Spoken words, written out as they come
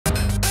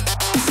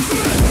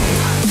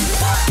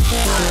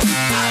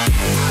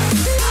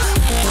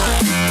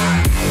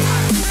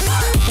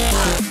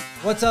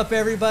What's up,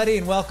 everybody,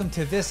 and welcome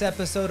to this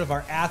episode of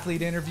our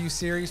athlete interview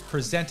series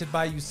presented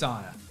by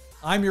USANA.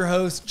 I'm your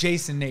host,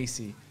 Jason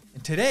Nacy,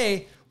 and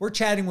today we're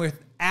chatting with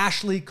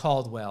Ashley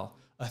Caldwell,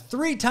 a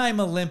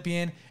three-time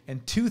Olympian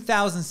and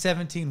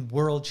 2017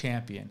 world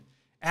champion.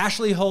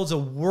 Ashley holds a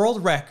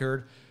world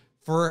record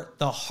for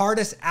the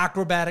hardest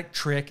acrobatic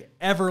trick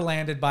ever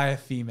landed by a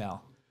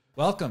female.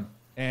 Welcome,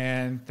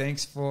 and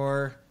thanks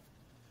for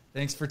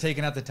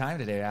taking out the time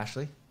today,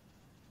 Ashley.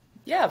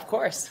 Yeah, of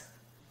course.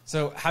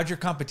 So how'd your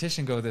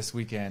competition go this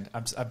weekend?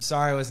 I'm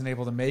sorry I wasn't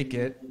able to make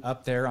it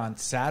up there on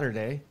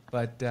Saturday,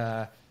 but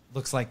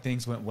looks like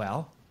things went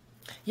well.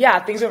 Yeah,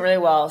 things went really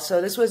well.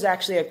 So this was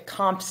actually a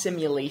comp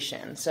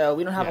simulation. So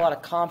we don't have a lot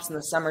of comps in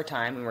the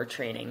summertime when we're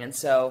training. And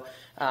so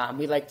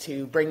we like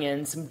to bring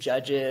in some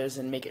judges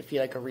and make it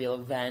feel like a real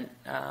event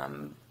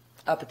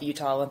up at the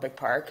Utah Olympic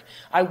Park.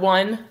 I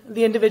won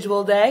the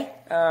individual day,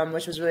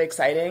 which was really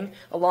exciting,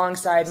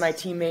 alongside my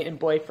teammate and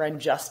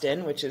boyfriend,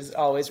 Justin, which is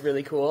always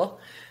really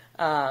cool.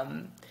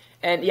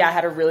 And yeah, I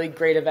had a really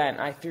great event.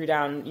 I threw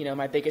down,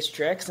 my biggest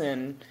tricks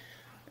and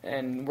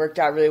worked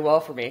out really well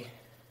for me.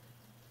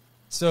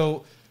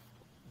 So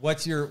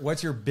what's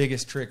your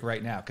biggest trick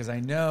right now? Cause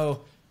I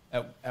know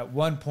at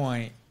one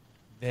point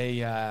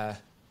they,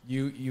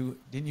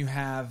 you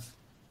have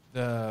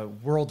the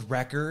world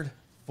record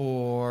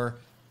for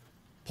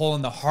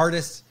pulling the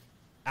hardest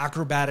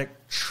acrobatic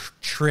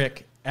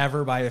trick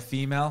ever by a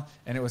female.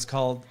 And it was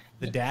called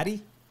the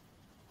Daddy.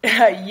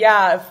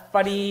 Yeah,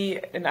 funny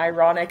and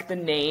ironic, the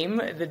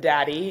name, the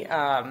Daddy.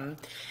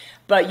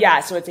 But yeah,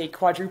 so it's a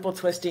quadruple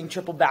twisting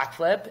triple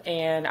backflip,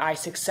 and I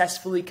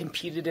successfully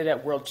competed it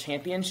at World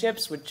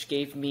Championships, which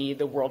gave me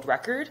the world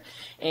record.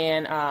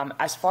 And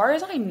as far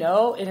as I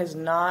know, it has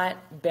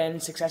not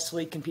been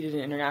successfully competed in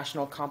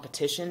international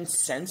competition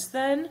since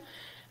then.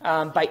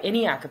 By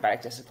any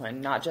acrobatic discipline,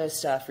 not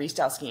just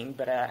freestyle skiing,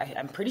 but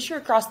I'm pretty sure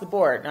across the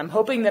board. I'm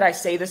hoping that I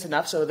say this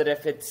enough so that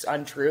if it's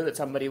untrue, that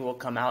somebody will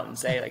come out and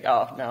say like,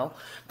 "Oh no,"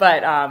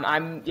 but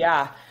I'm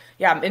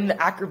in the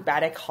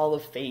acrobatic Hall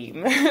of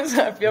Fame,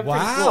 so I feel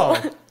pretty cool.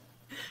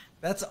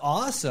 That's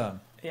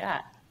awesome. Yeah.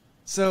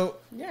 So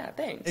yeah,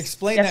 thanks.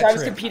 Explain that. So I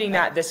was trick. competing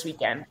that this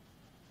weekend.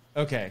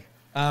 Okay.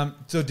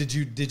 So did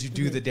you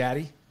do the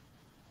Daddy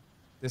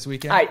this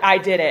weekend? I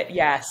did it,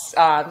 yes.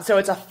 So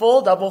it's a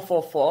full, double,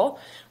 full,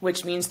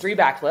 which means 3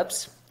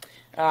 backflips.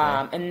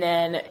 And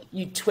then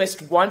you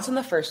twist once on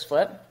the first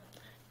flip,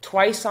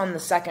 twice on the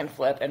second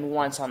flip, and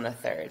once on the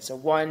third. So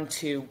 1,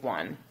 2,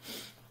 1.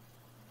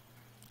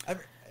 And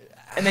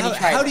then you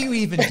try. How do you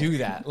even do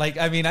that? Like,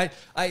 I mean,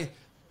 I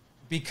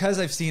because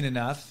I've seen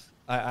enough,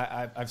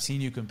 I've seen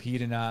you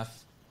compete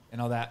enough and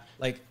all that.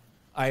 Like,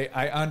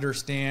 I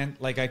understand.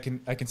 Like, I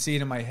can see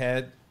it in my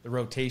head, the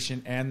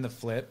rotation and the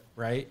flip,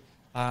 right?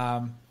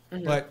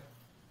 But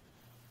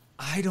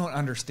I don't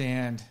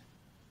understand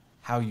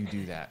how you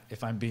do that.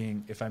 If I'm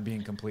being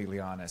completely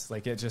honest,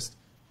 like it just,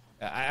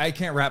 I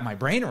can't wrap my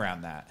brain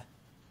around that.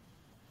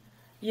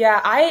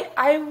 Yeah.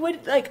 I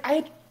would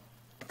I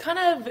kind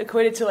of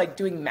equate it to like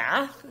doing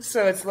math.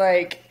 So it's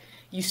like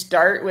you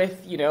start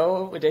with,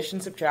 addition,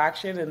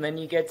 subtraction, and then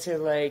you get to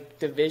like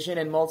division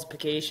and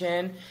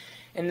multiplication.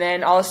 And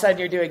then all of a sudden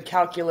you're doing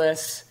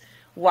calculus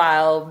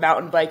while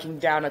mountain biking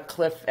down a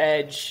cliff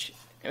edge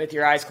with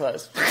your eyes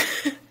closed.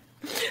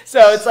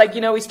 So it's like,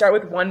 we start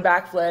with 1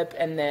 backflip,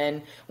 and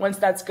then once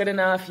that's good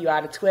enough, you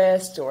add a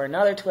twist or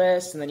another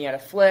twist, and then you add a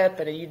flip,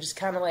 and you just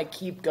kind of like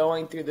keep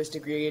going through this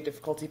degree of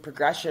difficulty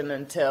progression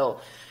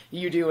until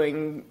you're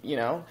doing,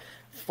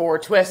 4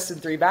 twists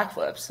and 3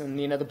 backflips. And,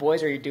 the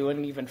boys are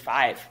doing even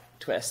 5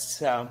 twists.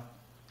 So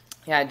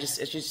yeah, it's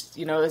just,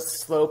 it's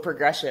slow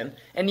progression.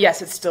 And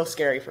yes, it's still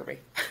scary for me.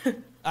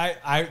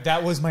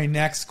 That was my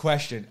next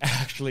question,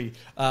 actually.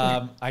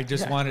 I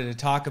just wanted to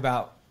talk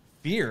about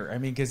fear. I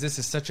mean, because this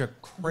is such a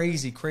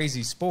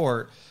crazy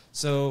sport.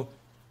 So,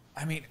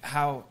 I mean,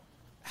 how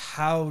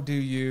do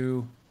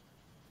you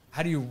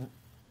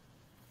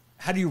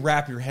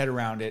wrap your head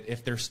around it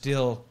if there's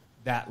still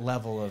that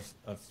level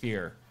of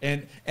fear?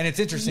 And it's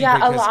interesting. Yeah,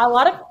 because a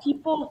lot of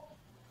people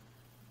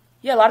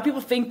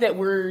think that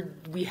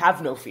we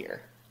have no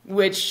fear,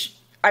 which,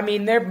 I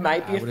mean, there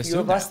might be a few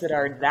of us that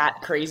are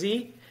that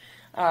crazy.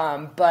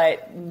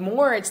 But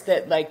more it's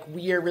that like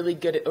we are really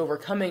good at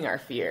overcoming our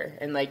fear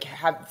and like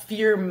have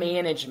fear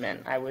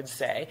management, I would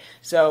say.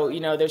 So,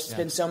 there's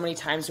been so many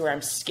times where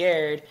I'm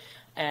scared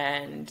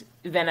and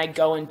then I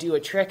go and do a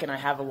trick and I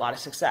have a lot of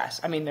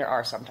success. I mean, there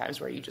are some times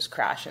where you just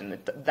crash and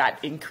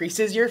that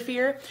increases your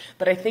fear.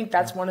 But I think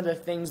that's one of the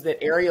things that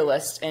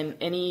aerialists and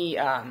any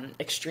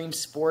extreme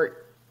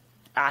sport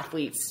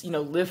athletes,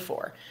 live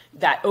for,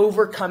 that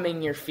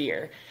overcoming your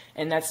fear.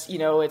 And that's,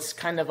 it's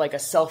kind of like a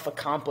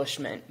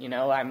self-accomplishment.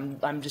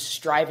 I'm just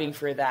striving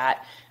for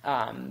that,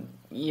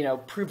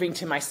 proving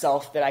to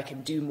myself that I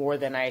can do more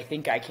than I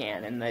think I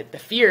can. And the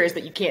fear is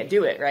that you can't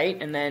do it, right?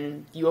 And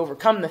then you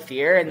overcome the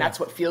fear, and that's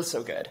what feels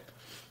so good.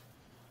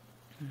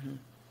 Mm-hmm.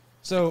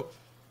 So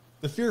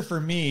the fear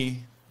for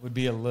me would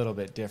be a little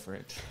bit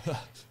different,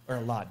 or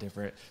a lot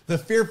different. The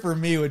fear for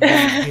me would be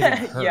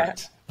getting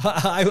hurt.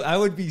 I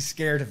would be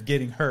scared of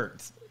getting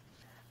hurt.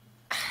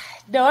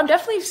 No, I'm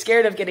definitely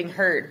scared of getting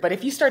hurt. But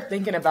if you start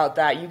thinking about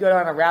that, you go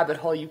down a rabbit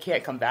hole you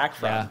can't come back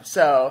from. Yeah.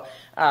 So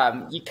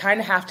you kind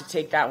of have to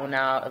take that one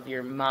out of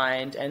your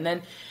mind. And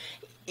then,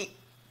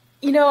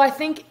 I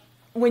think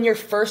when you're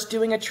first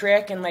doing a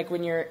trick and like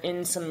when you're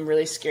in some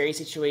really scary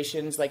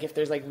situations, like if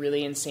there's like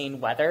really insane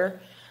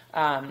weather,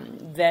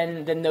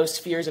 then those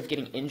fears of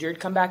getting injured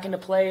come back into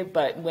play.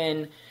 But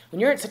when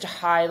you're at such a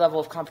high level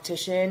of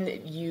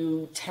competition,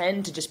 you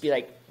tend to just be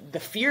like, the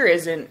fear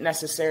isn't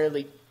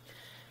necessarily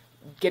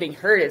getting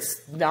hurt,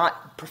 it's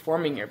not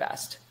performing your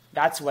best.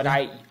 That's what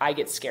I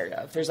get scared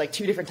of. There's like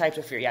two different types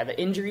of fear. Yeah, the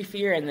injury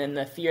fear, and then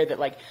the fear that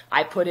like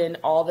I put in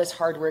all this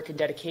hard work and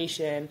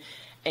dedication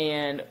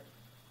and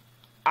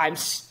I'm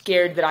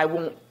scared that I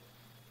won't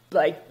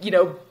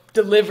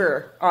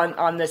deliver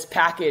on this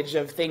package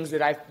of things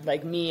that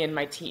like me and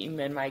my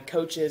team and my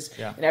coaches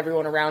and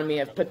everyone around me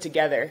have put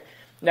together.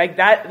 Like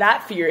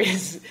that fear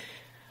is,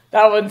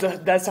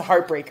 that's a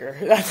heartbreaker.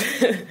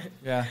 That's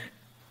yeah.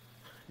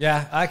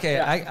 Yeah, okay,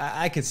 yeah.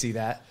 I could see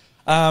that.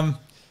 How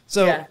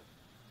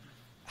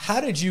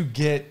did you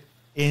get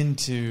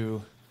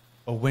into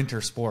a winter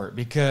sport?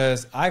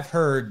 Because I've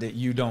heard that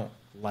you don't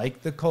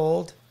like the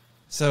cold.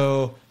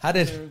 So how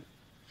did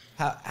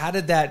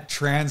that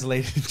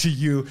translate into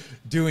you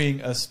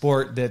doing a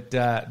sport that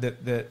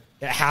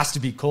it has to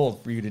be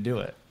cold for you to do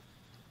it?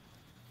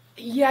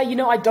 Yeah,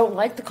 I don't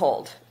like the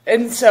cold.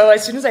 And so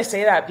as soon as I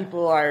say that,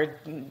 people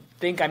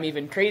think I'm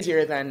even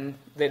crazier than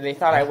they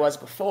thought I was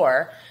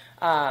before.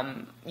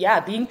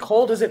 Being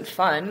cold isn't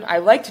fun. I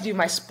like to do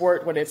my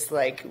sport when it's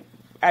like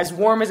as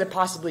warm as it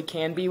possibly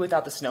can be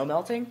without the snow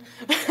melting.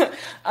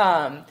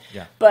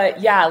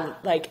 But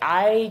like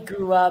I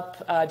grew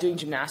up doing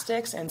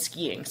gymnastics and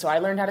skiing. So I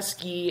learned how to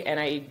ski and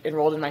I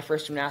enrolled in my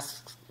first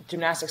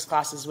gymnastics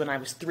classes when I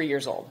was 3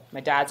 years old. My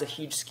dad's a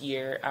huge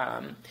skier.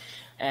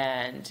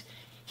 And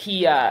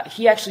he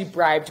actually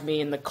bribed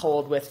me in the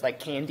cold with like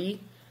candy.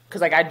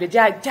 Because like I'd be,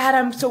 Dad,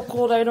 I'm so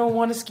cold, I don't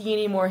want to ski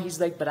anymore. He's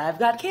like, but I've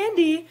got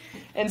candy.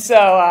 And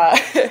so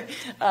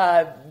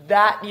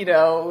that,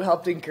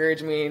 helped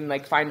encourage me and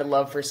like find a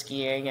love for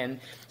skiing. And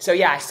so,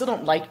 I still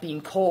don't like being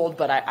cold,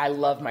 but I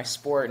love my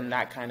sport, and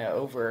that kind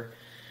of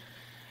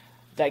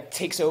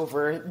takes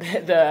over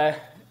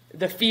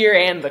the fear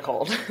and the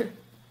cold.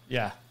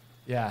 Yeah.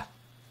 Yeah.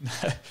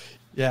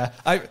 Yeah.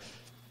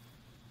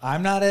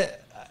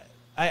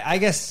 I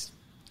guess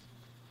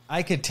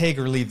I could take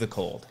or leave the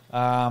cold.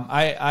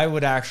 I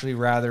would actually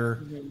rather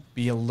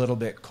be a little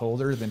bit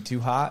colder than too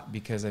hot,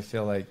 because I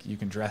feel like you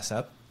can dress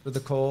up for the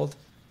cold.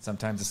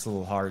 Sometimes it's a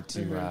little hard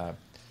to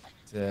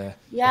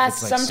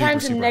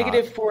sometimes in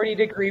negative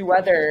 40-degree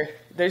weather,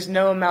 there's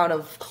no amount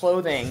of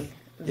clothing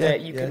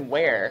that you can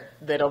wear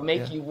that'll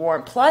make you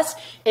warm. Plus,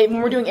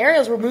 when we're doing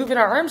aerials, we're moving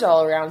our arms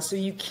all around, so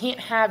you can't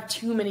have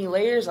too many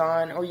layers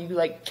on, or you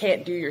like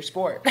can't do your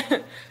sport.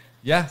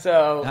 Yeah.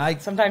 So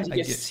sometimes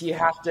you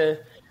have to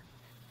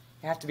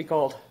be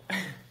cold.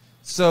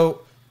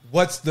 So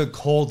what's the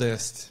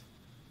coldest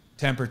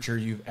temperature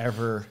you've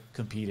ever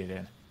competed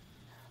in?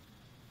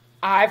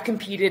 I've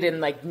competed in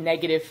like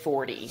negative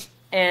 40.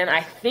 And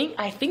I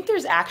think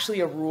there's actually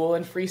a rule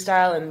in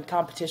freestyle and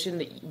competition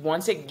that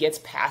once it gets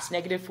past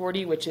negative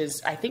 40, which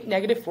is, I think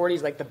negative 40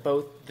 is like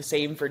both the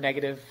same for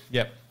negative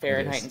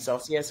Fahrenheit and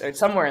Celsius, or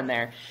somewhere in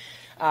there.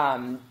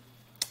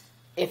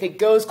 If it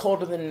goes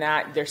colder than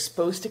that, they're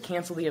supposed to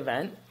cancel the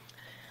event.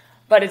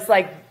 But it's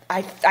like,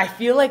 I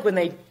feel like when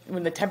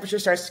the temperature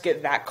starts to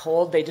get that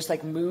cold, they just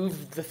like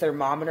move the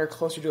thermometer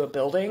closer to a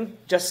building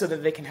just so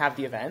that they can have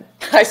the event.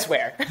 I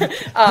swear.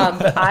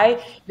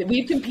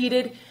 We've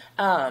competed.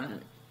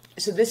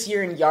 So this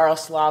year in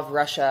Yaroslav,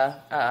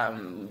 Russia,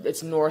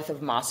 it's north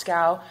of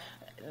Moscow.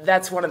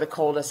 That's one of the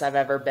coldest I've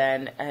ever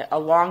been,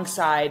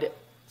 alongside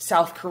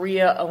South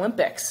Korea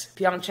Olympics,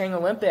 Pyeongchang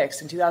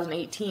Olympics in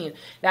 2018.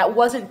 That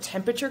wasn't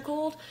temperature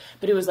cold,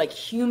 but it was like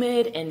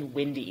humid and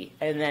windy.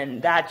 And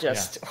then that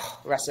just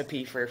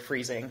recipe for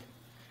freezing.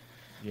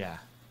 Yeah.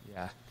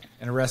 Yeah.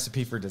 And a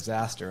recipe for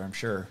disaster, I'm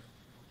sure.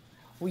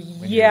 Well,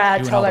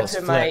 tell that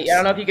to I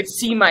don't know if you could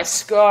see my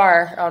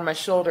scar on my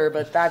shoulder,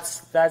 but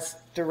that's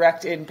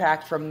direct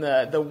impact from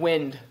the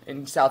wind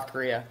in South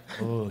Korea.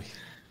 Oy.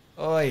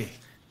 Oy.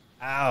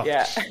 Ouch.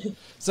 Yeah.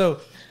 So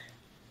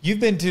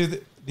you've been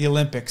to the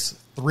Olympics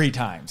 3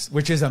 times,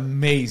 which is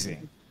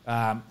amazing.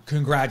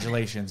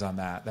 Congratulations on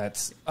that.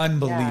 That's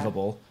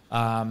unbelievable.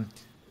 Yeah.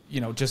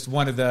 Just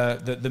one of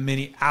the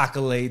many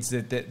accolades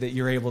that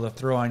you're able to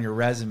throw on your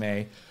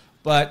resume.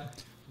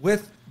 But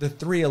with the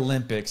 3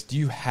 Olympics, do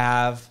you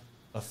have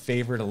a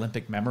favorite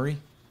Olympic memory?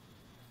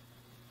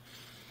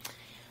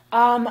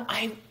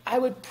 I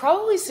would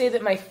probably say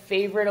that my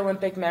favorite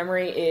Olympic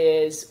memory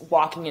is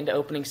walking into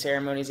opening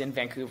ceremonies in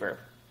Vancouver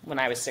when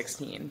I was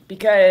 16,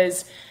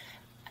 because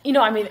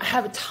I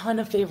have a ton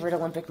of favorite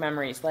Olympic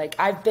memories. Like,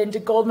 I've been to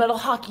gold medal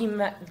hockey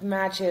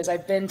matches.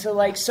 I've been to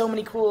like so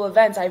many cool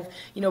events. I've,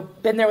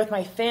 been there with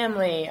my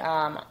family.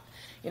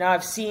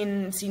 I've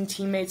seen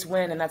teammates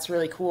win, and that's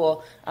really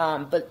cool.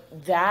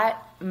 But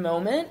that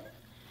moment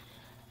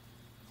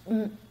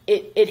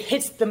it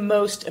hits the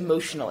most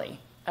emotionally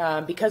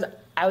because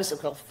I was,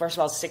 well, first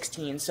of all,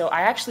 16. So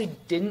I actually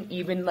didn't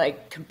even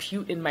like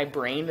compute in my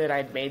brain that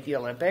I'd made the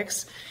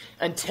Olympics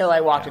until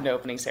I walked into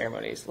opening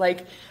ceremonies.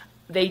 Like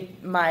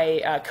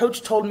my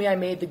coach told me I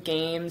made the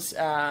games.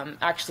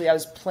 Actually, I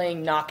was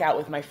playing knockout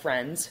with my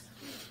friends,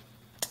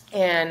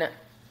 and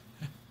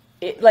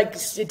it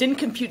didn't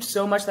compute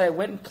so much that I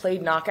went and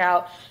played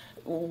knockout.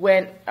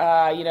 Went,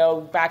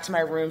 back to my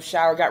room,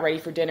 showered, got ready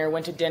for dinner,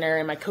 went to dinner,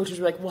 and my coaches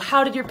were like, well,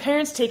 how did your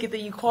parents take it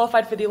that you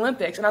qualified for the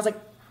Olympics? And I was like,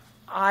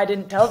 I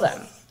didn't tell them.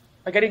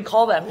 Like, I didn't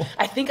call them.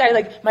 I think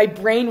my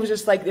brain was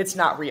just like, it's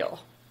not real.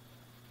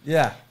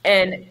 Yeah.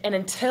 And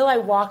until I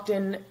walked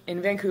in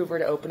Vancouver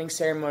to opening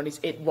ceremonies,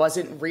 it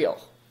wasn't real.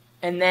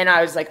 And then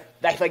I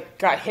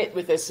got hit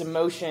with this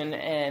emotion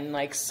and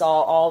like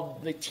saw all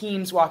the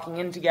teams walking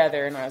in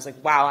together, and I was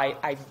like, wow,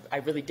 I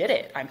really did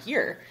it. I'm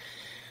here.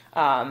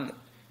 And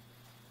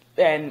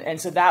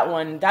so that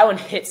one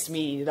hits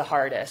me the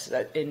hardest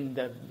in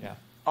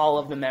all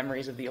of the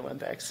memories of the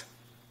Olympics.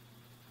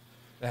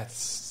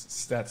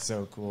 That's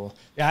so cool.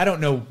 Yeah, I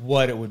don't know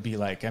what it would be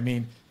like. I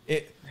mean,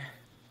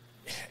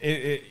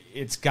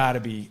 it's got to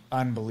be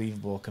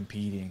unbelievable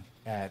competing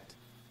at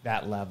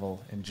that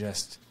level and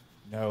just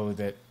know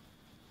that.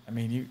 I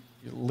mean, you're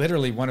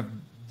literally one of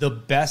the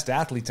best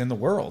athletes in the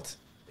world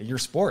at your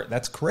sport.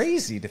 That's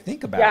crazy to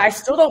think about. Yeah, I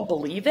still don't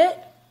believe it.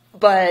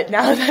 But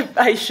now that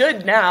I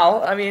should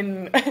now, I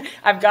mean,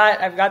 I've got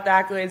the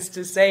accolades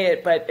to say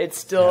it, but it's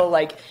still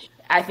like,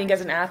 I think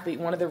as an athlete,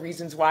 one of the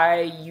reasons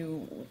why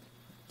you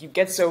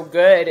get so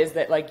good is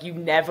that like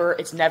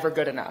it's never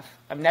good enough.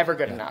 I'm never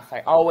good enough.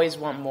 I always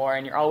want more,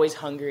 and you're always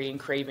hungry and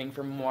craving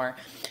for more.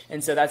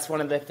 And so that's one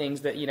of the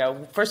things that,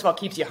 first of all,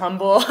 keeps you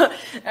humble,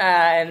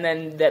 and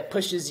then that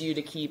pushes you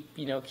to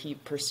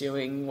keep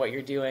pursuing what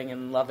you're doing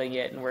and loving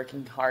it and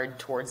working hard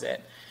towards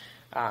it.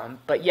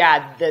 But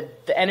yeah, the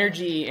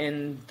energy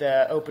in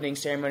the opening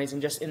ceremonies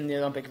and just in the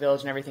Olympic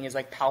Village and everything is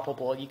like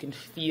palpable. You can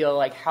feel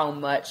like how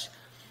much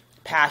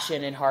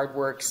passion and hard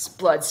work,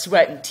 blood,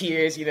 sweat, and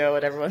tears,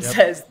 what everyone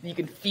says. You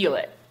can feel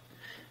it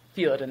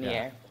in the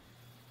air.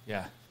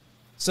 Yeah.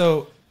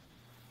 So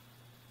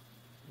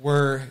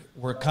we're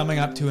coming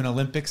up to an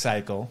Olympic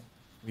cycle.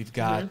 We've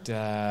got,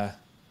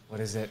 what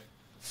is it?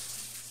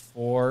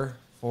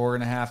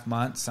 4.5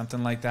 months,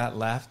 something like that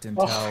left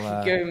until.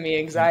 You're giving me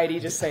anxiety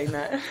just saying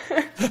that.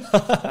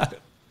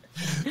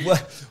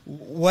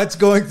 What's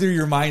going through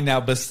your mind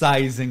now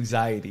besides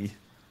anxiety?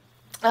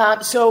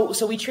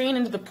 So we train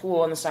into the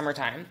pool in the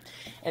summertime,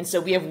 and so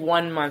we have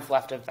 1 month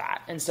left of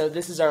that. And so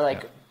this is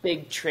our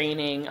big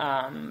training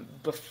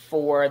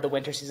before the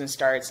winter season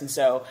starts. And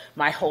so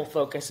my whole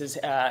focus is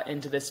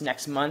into this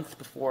next month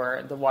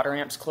before the water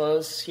ramps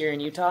close here in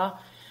Utah.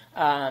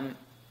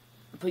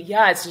 But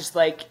yeah, it's just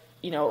like,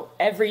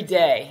 every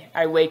day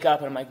I wake up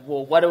and I'm like,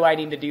 well, what do I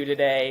need to do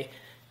today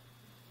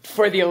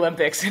for the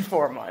Olympics in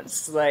 4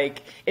 months?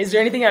 Like, is there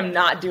anything I'm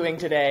not doing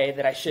today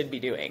that I should be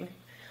doing?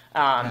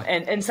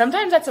 And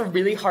sometimes that's a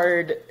really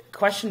hard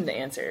question to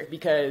answer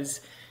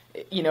because,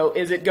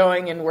 is it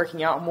going and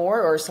working out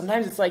more? Or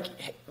sometimes it's like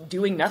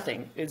doing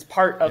nothing is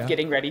part of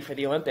getting ready for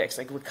the Olympics,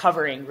 like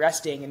recovering,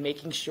 resting, and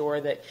making sure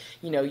that,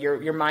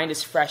 your mind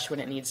is fresh when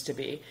it needs to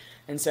be.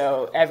 And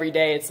so every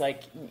day it's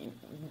like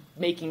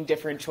making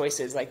different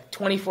choices, like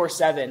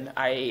 24/7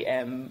 I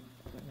am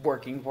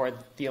working for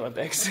the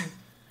Olympics.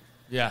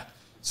 Yeah.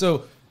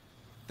 So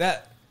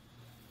that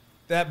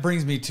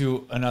brings me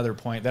to another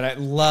point that I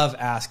love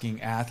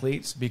asking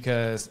athletes,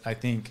 because I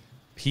think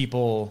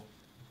people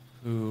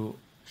who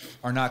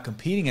are not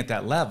competing at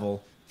that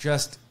level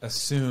just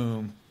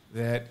assume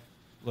that,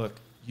 look,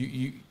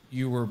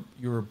 you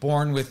were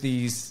born with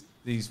these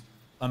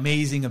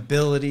amazing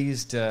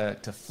abilities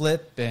to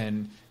flip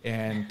and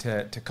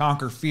to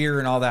conquer fear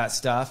and all that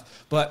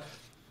stuff. But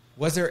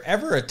was there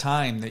ever a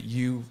time that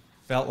you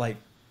felt like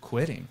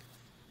quitting?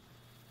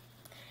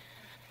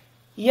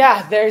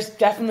 Yeah, there's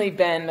definitely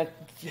been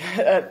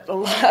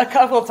a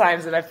couple of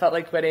times that I felt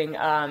like quitting,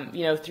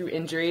 through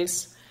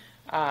injuries.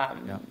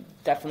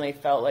 Definitely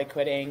felt like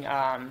quitting.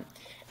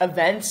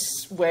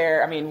 Events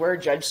where, we're a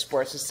judge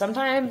sport, so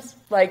sometimes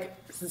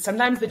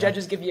the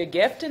judges give you a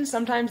gift and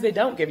sometimes they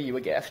don't give you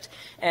a gift.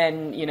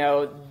 And,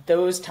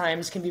 those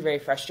times can be very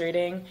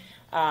frustrating.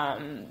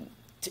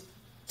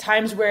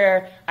 Times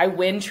where I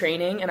win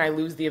training and I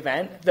lose the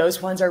event,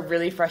 those ones are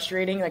really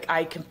frustrating. Like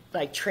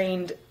I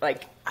trained,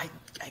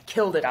 I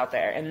killed it out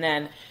there, and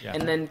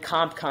then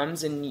comp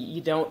comes and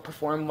you don't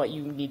perform what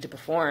you need to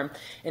perform,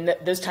 and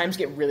those times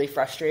get really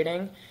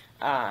frustrating.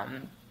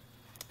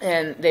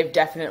 And they've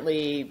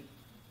definitely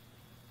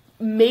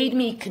made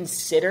me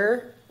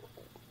consider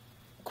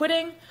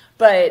quitting,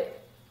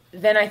 but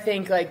then I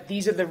think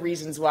these are the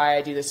reasons why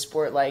I do this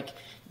sport,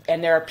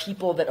 and there are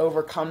people that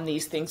overcome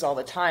these things all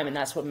the time, and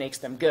that's what makes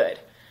them good.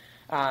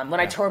 When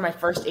I tore my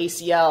first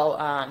ACL,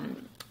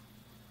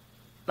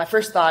 my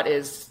first thought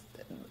is,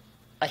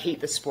 I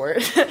hate this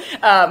sport.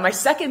 My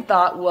second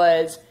thought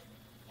was,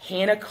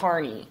 Hannah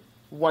Carney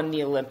won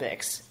the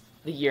Olympics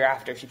the year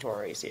after she tore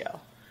her ACL.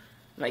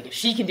 If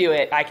she can do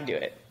it, I can do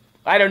it.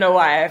 I don't know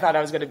why I thought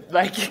I was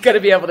gonna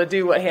be able to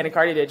do what Hannah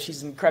Carty did.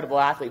 She's an incredible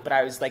athlete, but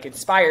I was like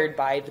inspired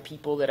by the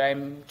people that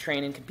I'm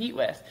train and compete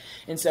with.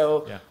 And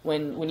so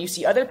when you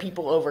see other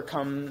people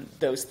overcome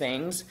those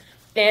things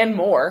and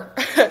more,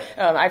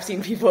 I've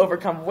seen people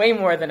overcome way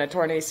more than a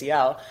torn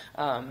ACL.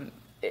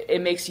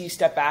 It makes you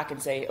step back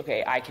and say,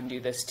 okay, I can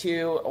do this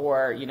too,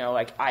 or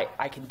like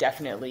I can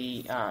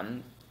definitely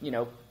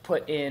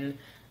put in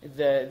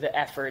the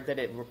effort that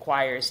it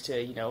requires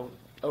to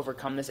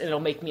overcome this, and it'll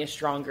make me a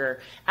stronger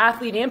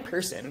athlete and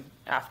person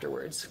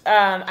afterwards.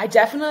 I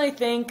definitely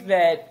think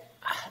that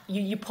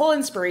you pull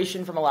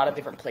inspiration from a lot of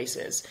different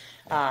places.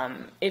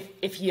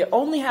 If you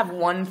only have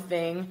one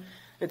thing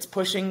that's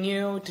pushing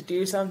you to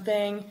do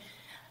something,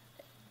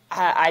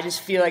 I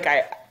just feel like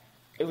I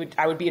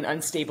would be an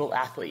unstable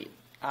athlete.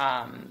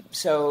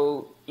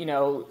 So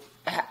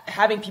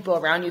having people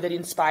around you that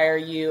inspire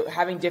you,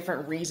 having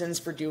different reasons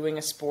for doing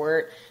a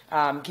sport,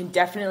 can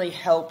definitely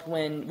help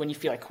when you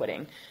feel like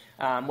quitting.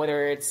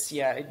 Whether it's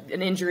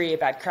an injury, a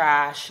bad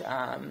crash,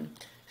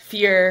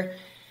 fear,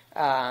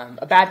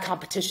 a bad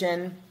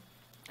competition,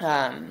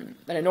 an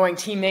annoying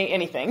teammate,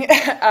 anything.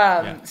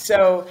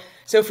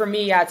 So for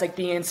me, it's like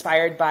being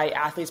inspired by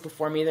athletes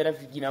before me that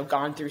have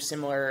gone through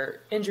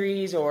similar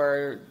injuries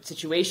or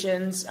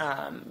situations,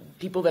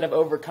 people that have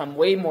overcome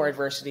way more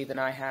adversity than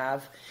I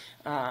have.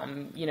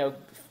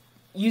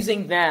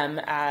 Using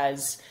them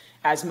as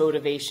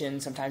motivation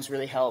sometimes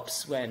really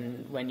helps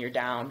when you're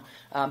down.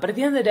 But at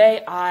the end of the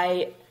day,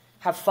 I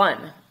have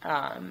fun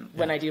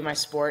when I do my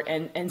sport.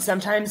 And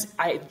sometimes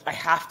I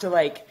have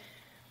to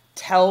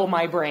tell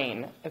my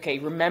brain, okay,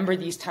 remember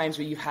these times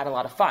where you've had a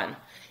lot of fun.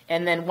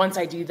 And then once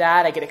I do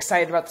that, I get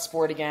excited about the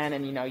sport again,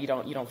 and you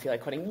don't feel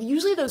like quitting.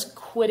 Usually those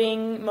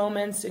quitting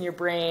moments in your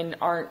brain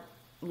aren't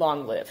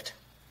long-lived.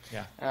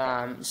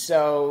 Yeah.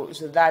 So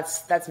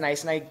that's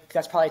nice, and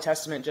that's probably a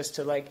testament just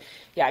to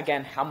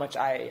again, how much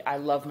I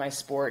love my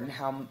sport and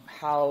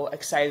how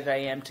excited I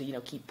am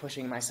to keep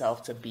pushing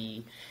myself to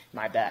be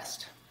my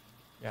best.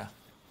 Yeah.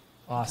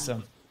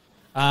 Awesome.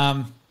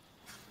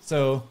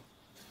 So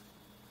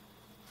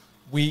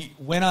we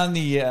went on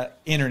the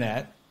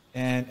internet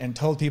and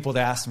told people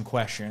to ask some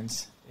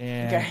questions,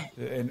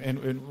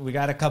 and we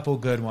got a couple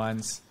good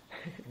ones.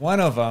 One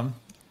of them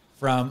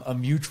from a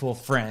mutual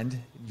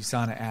friend,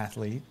 USANA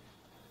athlete,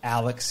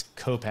 Alex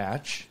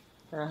Kopach.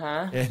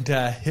 And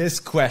his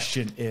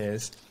question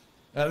is,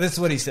 this is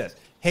what he says.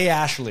 Hey,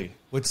 Ashley,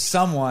 would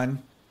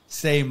someone,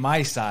 say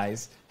my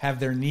size, have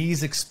their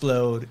knees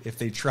explode if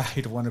they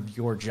tried one of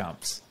your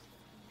jumps?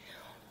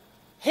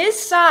 His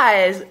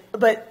size,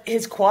 but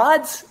his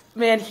quads,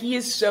 man, he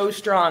is so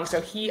strong.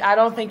 So I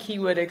don't think he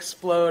would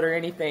explode or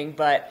anything,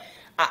 but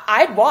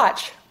I'd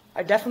watch.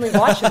 I'd definitely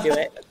watch him do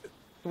it.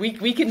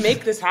 We can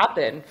make this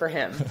happen for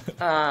him.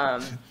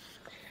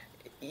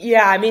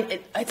 Yeah, I mean,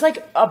 it's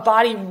like a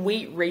body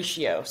weight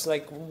ratio, so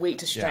weight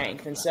to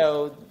strength. Yeah. And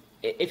so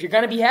if you're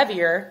going to be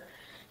heavier,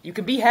 you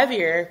can be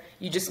heavier.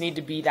 You just need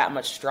to be that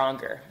much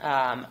stronger.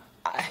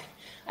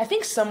 I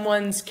think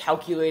someone's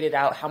calculated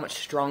out how much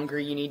stronger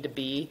you need to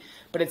be,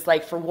 but it's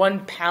for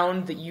 1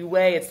 pound that you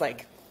weigh, it's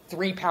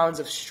 3 pounds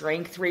of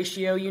strength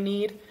ratio you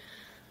need.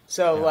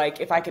 So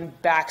if I can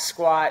back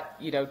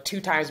squat,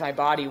 2 times my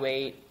body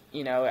weight,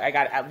 I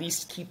got to at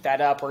least keep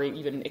that up or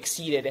even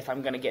exceed it if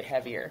I'm going to get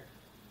heavier.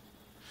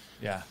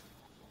 Yeah.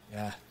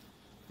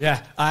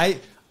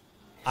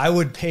 I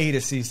would pay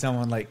to see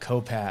someone like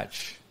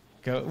Kopach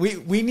go.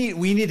 We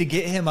need to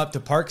get him up to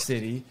Park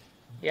City,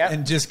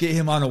 and just get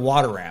him on a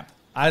water ramp.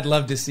 I'd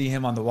love to see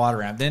him on the water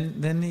ramp.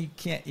 Then he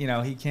can't.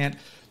 He can't.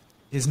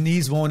 His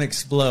knees won't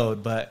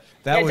explode, but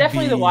that would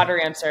definitely be... the water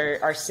ramps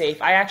are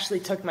safe. I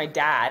actually took my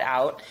dad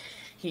out.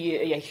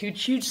 He a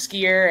huge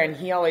skier, and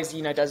he always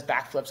does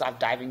backflips off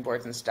diving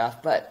boards and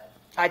stuff. But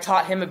I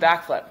taught him a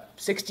backflip.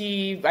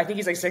 60, I think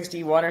he's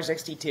 61 or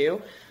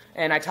 62,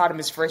 and I taught him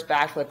his first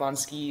backflip on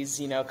skis,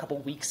 a couple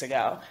weeks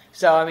ago.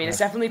 So I mean, it's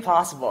definitely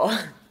possible.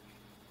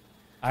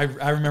 I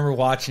remember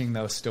watching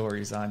those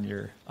stories on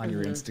your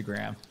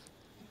Instagram.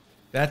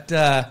 That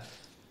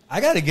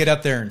I got to get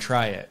up there and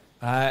try it.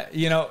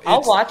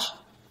 I'll watch.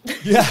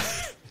 Yeah.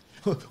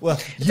 Well,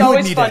 you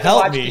would need to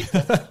help me.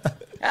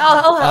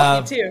 I'll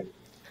help you too.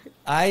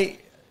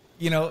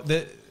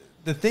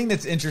 The thing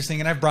that's interesting,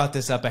 and I've brought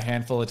this up a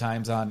handful of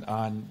times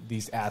on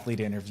these athlete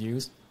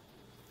interviews,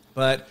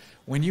 but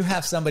when you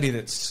have somebody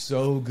that's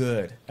so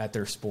good at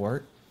their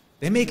sport,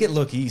 they make it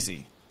look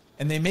easy,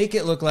 and they make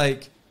it look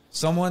like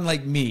someone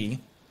like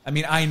me. I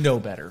mean, I know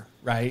better,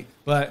 right?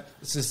 But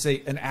let's just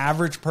say an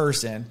average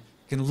person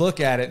can look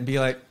at it and be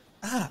like,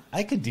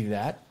 I could do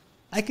that.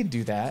 I could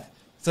do that.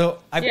 So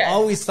I've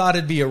always thought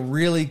it'd be a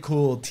really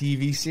cool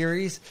TV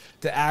series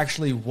to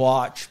actually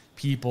watch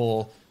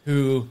people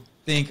who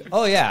think,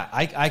 oh yeah,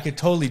 I could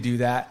totally do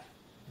that,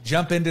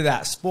 jump into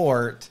that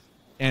sport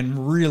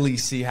and really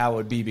see how it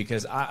would be.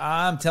 Because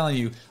I'm telling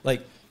you,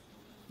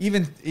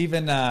 even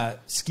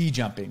ski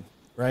jumping,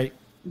 right?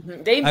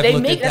 Mm-hmm. They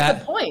make that's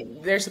the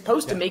point. They're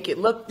supposed to make it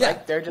look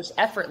like they're just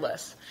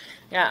effortless.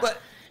 Yeah.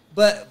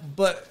 But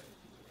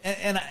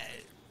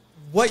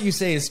what you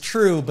say is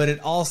true, but it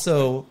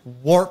also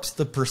warps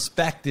the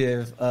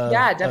perspective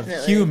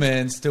of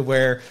humans to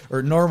where,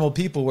 or normal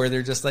people, where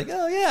they're just like,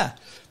 oh yeah.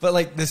 But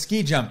like the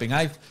ski jumping,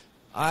 I've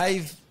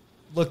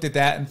looked at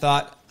that and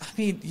thought, I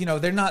mean,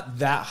 they're not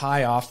that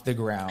high off the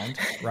ground,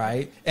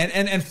 right?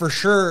 And for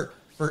sure,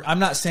 I'm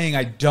not saying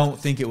I don't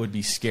think it would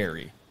be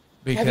scary.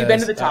 Because, have you been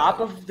to the top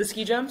of the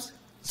ski jumps?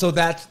 So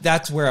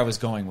that's where I was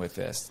going with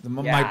this.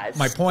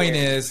 My point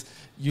is,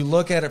 you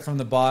look at it from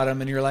the bottom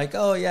and you're like,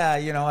 oh yeah,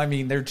 I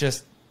mean, they're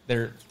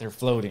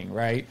floating,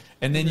 right?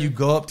 And then you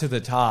go up to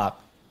the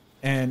top,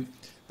 and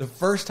the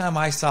first time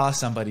I saw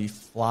somebody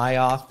fly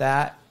off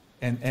that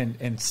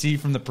and see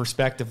from the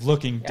perspective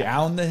looking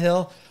down the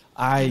hill,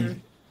 I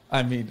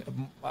mean,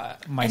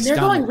 my and they're stomach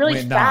going really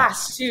went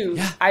fast nuts. too.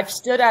 Yeah. I've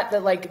stood at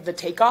the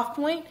takeoff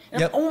point,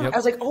 and I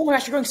was like, oh my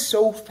gosh, you're going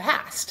so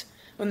fast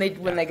when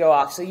they go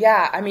off. So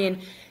yeah, I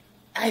mean,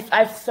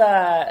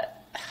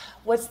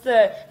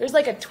 there's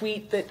like a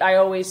tweet that I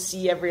always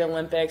see every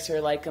Olympics, or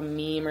like a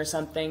meme or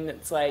something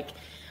that's like,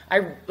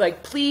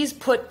 please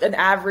put an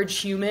average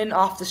human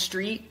off the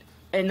street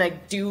and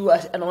like do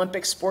an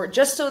Olympic sport,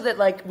 just so that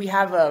like we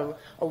have a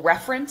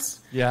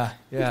reference. Yeah.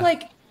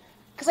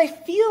 Because I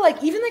feel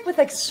like even like with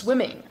like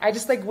swimming, I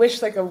just like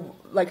wish like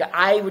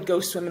I would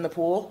go swim in the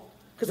pool,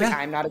 because like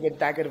I'm not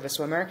that good of a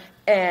swimmer,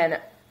 and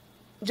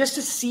just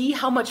to see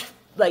how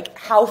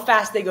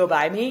fast they go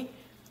by me.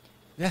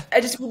 Yeah,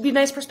 it just would be a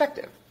nice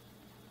perspective.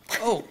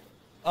 Oh,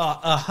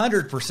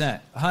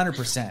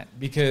 100%,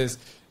 because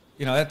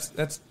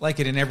that's like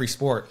it in every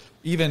sport,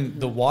 even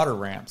the water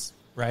ramps,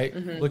 right?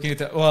 Looking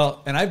at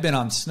and I've been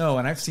on snow,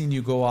 and I've seen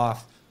you go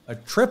off a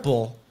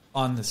triple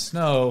on the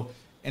snow,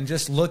 and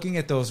just looking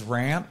at those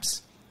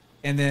ramps,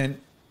 and then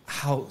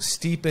how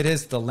steep it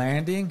is, the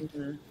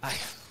landing.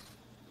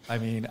 I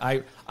mean,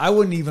 I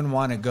wouldn't even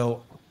want to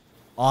go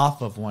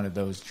off of one of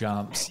those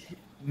jumps,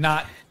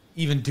 not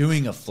even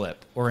doing a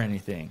flip or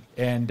anything.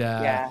 And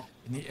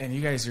and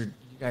you guys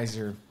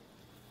are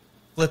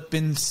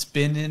flipping,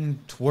 spinning,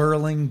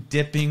 twirling,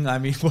 dipping. I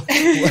mean,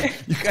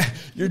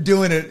 you're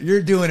doing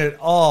it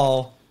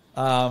all.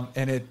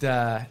 And it's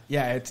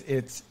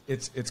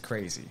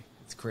crazy.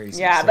 It's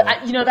crazy. Yeah, so. But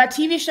that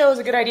TV show is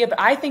a good idea. But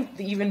I think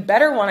the even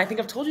better one, I think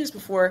I've told you this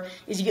before,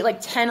 is you get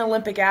like 10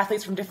 Olympic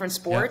athletes from different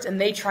sports,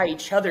 and they try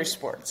each other's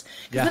sports.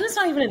 Because then it's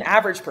not even an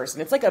average person.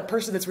 It's like a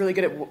person that's really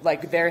good at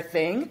like their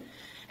thing.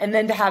 And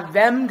then to have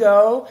them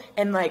go,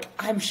 and like,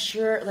 I'm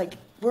sure, like,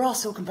 we're all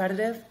so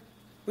competitive.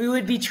 We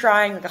would be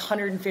trying like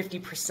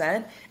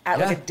 150% at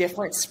like a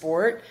different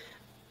sport.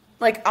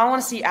 Like, I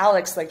want to see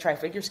Alex like try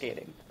figure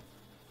skating.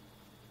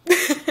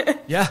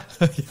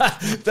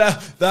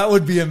 That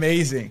would be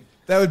amazing.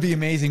 That would be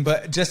amazing.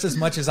 But just as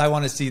much as I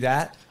want to see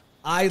that,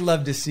 I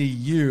love to see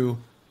you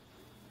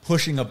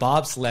pushing a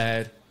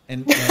bobsled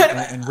and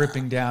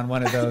ripping down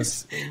one of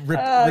those,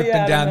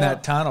 ripping down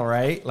that tunnel,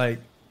 right? Like,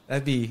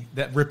 that'd be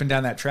ripping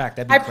down that track.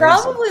 That'd be crazy.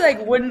 Probably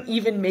like wouldn't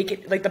even make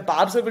it. Like the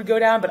bobsled would go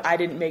down, but I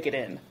didn't make it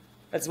in.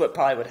 That's what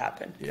probably would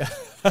happen. Yeah,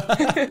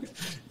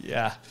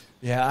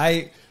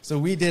 yeah. So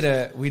we did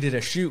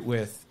a shoot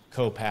with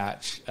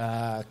Co-Patch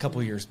a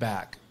couple years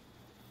back,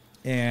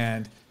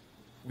 and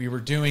we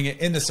were doing it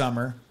in the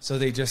summer. So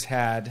they just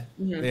had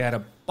they had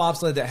a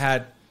bobsled that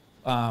had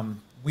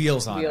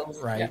wheels on it,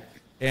 right? Yeah.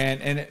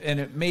 And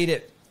it made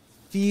it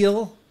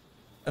feel.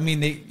 I mean,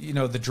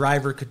 the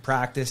driver could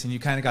practice, and you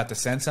kind of got the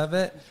sense of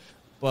it.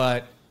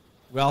 But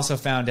we also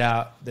found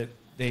out that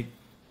they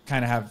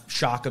kind of have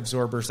shock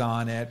absorbers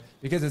on it,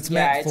 because it's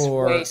meant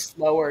for way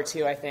slower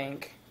too, I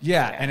think.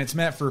 Yeah, and it's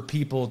meant for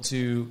people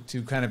to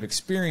kind of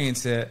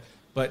experience it,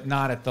 but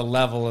not at the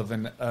level of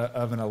an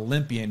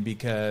Olympian,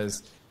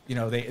 because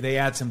they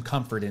add some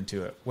comfort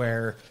into it,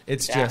 where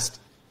it's just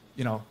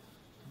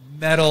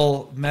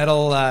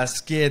metal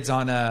skids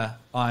on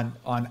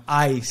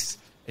ice,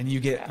 and you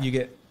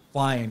get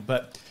flying.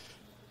 But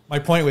my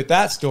point with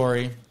that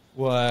story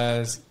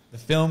was the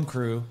film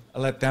crew, I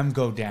let them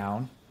go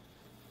down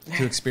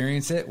to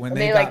experience it. When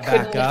they got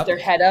back up, lift their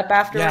head up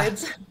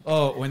afterwards. Yeah.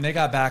 Oh, when they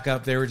got back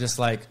up, they were just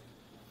like,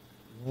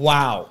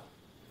 wow,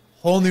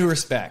 whole new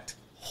respect.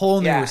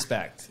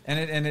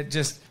 And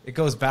it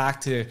goes back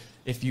to,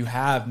 if you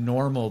have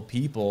normal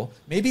people,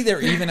 maybe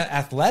they're even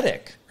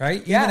athletic,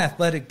 right? Even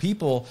athletic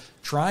people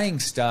trying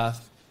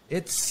stuff.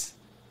 It's,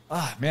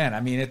 man,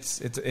 I mean,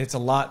 it's a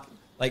lot.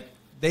 Like,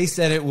 they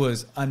said it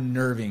was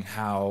unnerving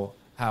how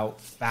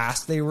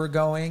fast they were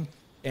going,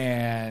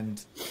 and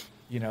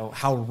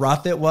how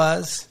rough it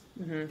was.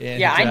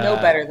 And, I know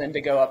better than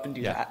to go up and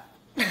do that.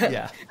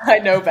 Yeah, I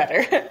know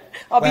better.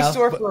 I'll be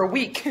sore for a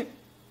week.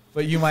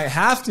 But you might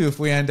have to if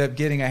we end up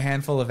getting a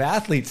handful of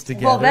athletes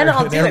together. Well, then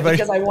I'll do it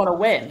because I want to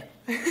win.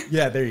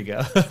 Yeah, there you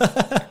go.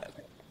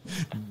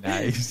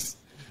 Nice.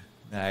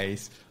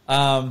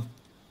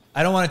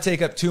 I don't want to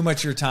take up too much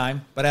of your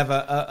time, but I have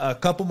a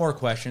couple more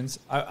questions.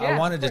 I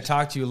wanted to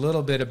talk to you a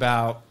little bit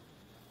about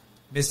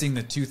missing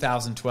the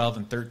 2012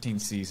 and 13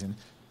 season,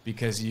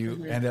 because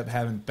you end up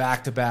having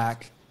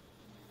back-to-back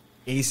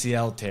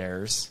ACL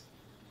tears.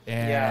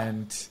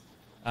 And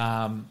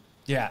how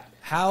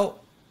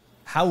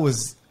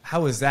how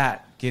was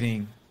that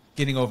getting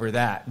over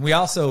that? And we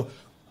also,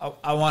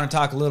 I want to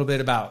talk a little bit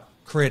about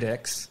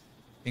critics,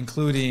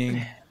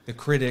 including the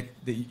critic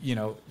that, you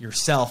know,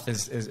 yourself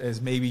as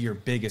maybe your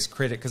biggest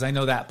critic, because I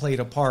know that played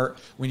a part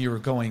when you were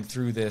going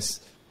through this,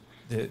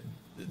 the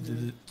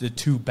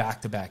two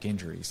back-to-back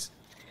injuries.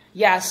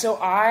 Yeah, so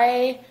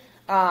I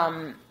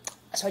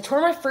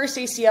tore my first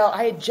ACL.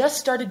 I had just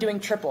started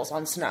doing triples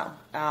on snow,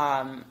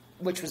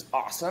 which was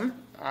awesome.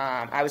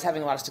 I was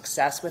having a lot of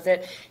success with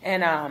it,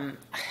 and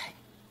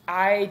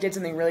I did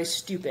something really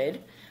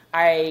stupid.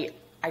 I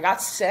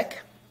got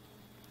sick,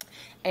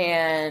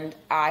 and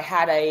I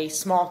had a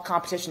small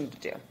competition to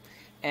do,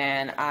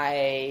 and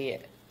I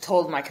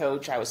told my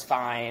coach I was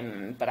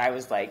fine, but I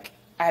was like,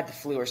 I had the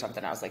flu or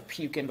something. I was like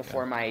puking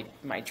before my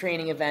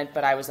training event,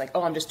 but I was like,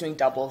 oh, I'm just doing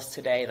doubles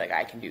today. Like,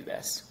 I can do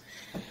this.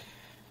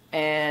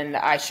 And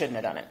I shouldn't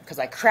have done it because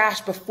I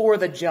crashed before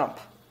the jump,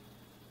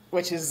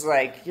 which is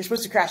like, you're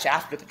supposed to crash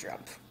after the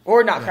jump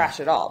or not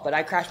crash at all. But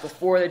I crashed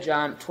before the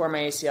jump, tore my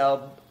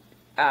ACL.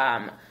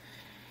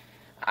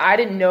 I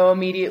didn't know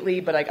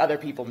immediately, but like other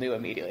people knew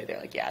immediately. They're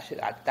like, yeah,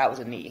 that was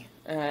a knee.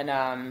 And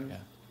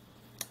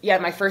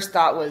my first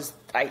thought was,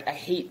 I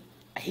hate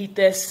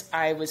this.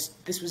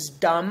 This was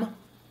dumb.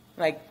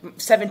 Like,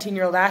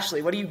 17-year-old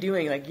Ashley, what are you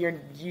doing? Like,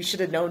 you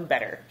should have known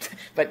better.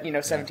 But, you know,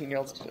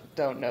 17-year-olds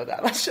don't know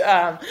that much.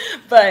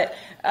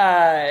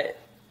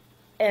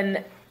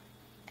 And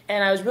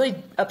I was really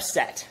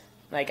upset.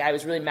 Like, I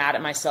was really mad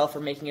at myself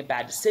for making a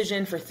bad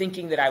decision, for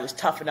thinking that I was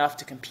tough enough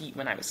to compete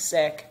when I was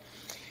sick.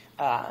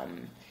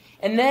 And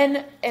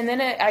then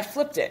I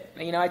flipped it.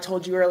 You know, I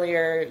told you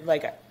earlier,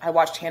 like, I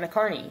watched Hannah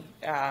Carney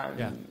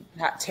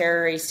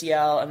tear her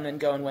ACL and then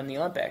go and win the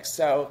Olympics.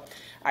 So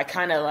I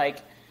kind of like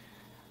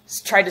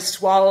tried to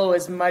swallow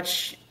as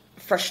much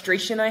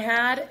frustration I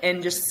had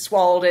and just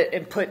swallowed it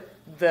and put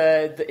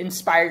the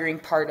inspiring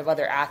part of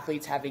other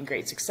athletes having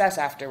great success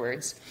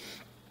afterwards.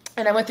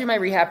 And I went through my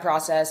rehab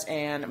process,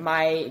 and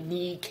my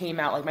knee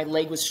came out, like my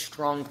leg was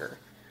stronger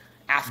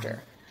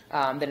after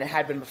than it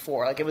had been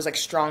before. Like, it was like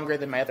stronger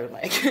than my other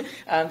leg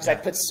because I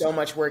put so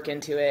much work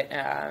into it.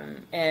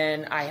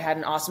 And I had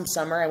an awesome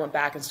summer. I went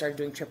back and started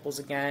doing triples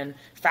again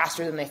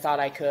faster than they thought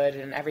I could,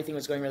 and everything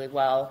was going really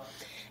well.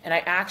 And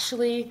I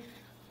actually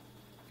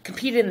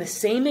competed in the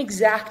same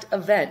exact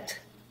event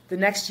the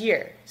next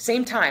year,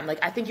 same time. Like,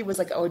 I think it was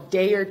like a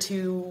day or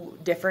two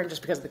different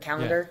just because of the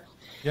calendar.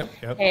 Yep.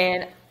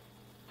 And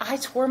I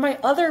tore my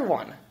other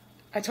one.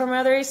 I tore my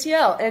other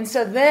ACL. And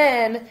so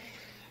then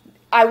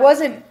I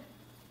wasn't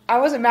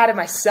mad at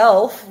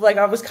myself. Like,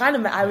 I was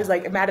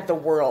like mad at the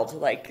world,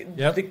 like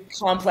the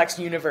complex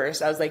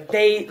universe. I was like,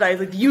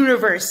 the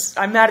universe,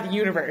 I'm mad at the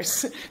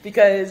universe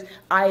because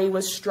I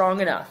was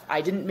strong enough.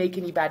 I didn't make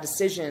any bad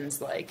decisions.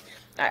 Like,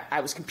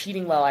 I was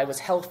competing well. I was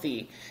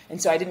healthy.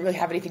 And so I didn't really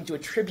have anything to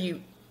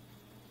attribute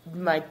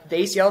the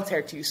ACL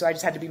tear to. So I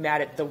just had to be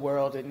mad at the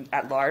world and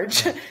at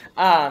large.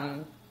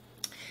 And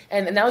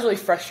that was really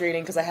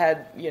frustrating because I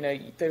had, you know,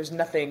 there was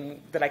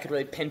nothing that I could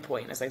really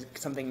pinpoint as like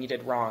something you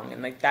did wrong.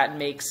 And like that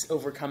makes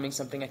overcoming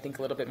something, I think,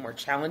 a little bit more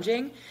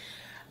challenging.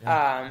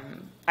 I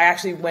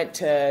actually went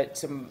to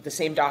the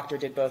same doctor,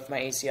 did both my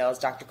ACLs,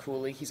 Dr.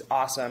 Cooley. He's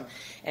awesome.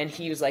 And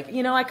he was like,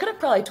 you know, I could have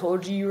probably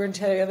told you were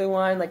into the other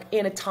one, like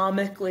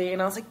anatomically. And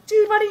I was like,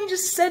 dude, why didn't you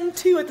just send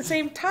two at the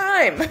same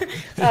time?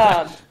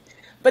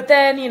 But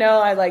then, you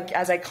know,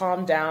 as I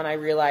calmed down, I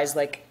realized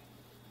like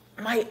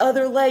my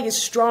other leg is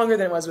stronger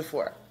than it was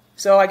before.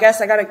 So I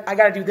guess I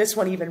gotta do this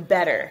one even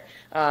better.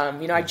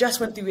 You know, I just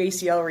went through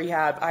ACL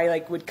rehab. I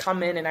like would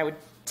come in and I would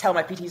tell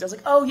my PTs, I was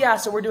like, oh yeah,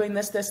 so we're doing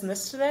this, this, and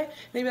this today? And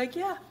they'd be like,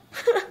 yeah.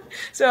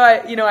 So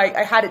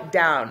I had it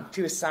down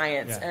to a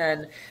science.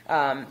 And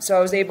so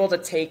I was able to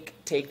take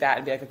that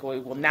and be like,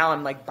 well, now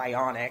I'm like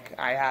bionic.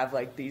 I have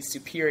like these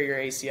superior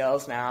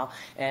ACLs now.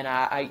 And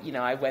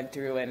I went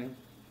through and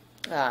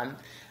I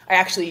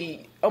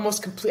actually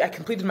I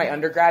completed my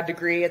undergrad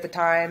degree at the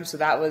time. So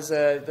that was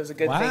a good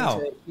thing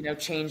to, you know,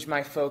 change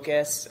my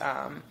focus.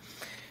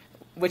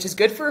 Which is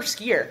good for a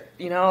skier.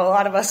 You know, a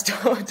lot of us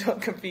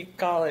don't compete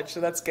college,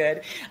 so that's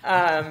good.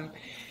 But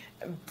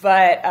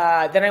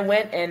then I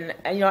went and,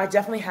 you know, I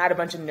definitely had a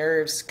bunch of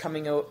nerves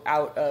coming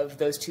out of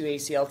those two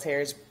ACL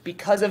tears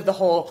because of the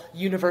whole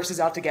universe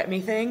is out to get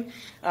me thing.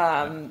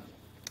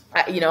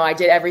 I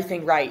did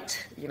everything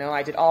right. You know,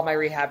 I did all my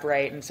rehab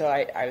right. And so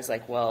I was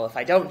like, well, if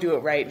I don't do it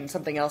right and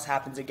something else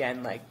happens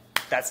again, like,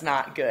 that's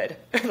not good.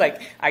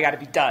 Like, I got to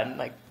be done.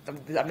 Like,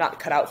 I'm not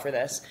cut out for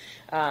this.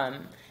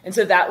 And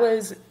so that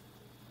was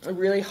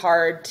really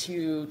hard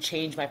to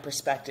change my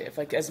perspective.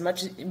 Like, as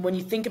much when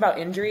you think about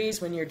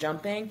injuries when you're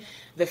jumping,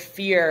 the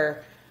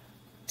fear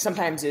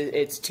sometimes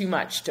it's too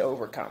much to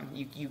overcome.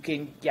 You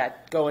can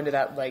go into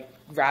that like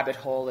rabbit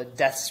hole, a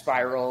death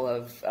spiral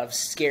of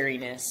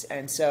scariness,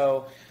 and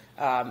so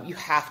you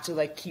have to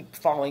like keep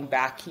falling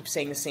back, keep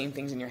saying the same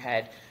things in your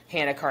head.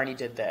 Hannah Carney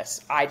did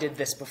this. I did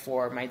this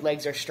before. My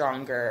legs are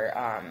stronger.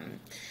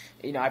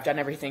 You know, I've done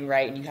everything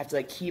right, and you have to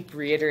like keep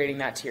reiterating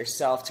that to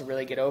yourself to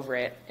really get over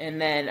it. And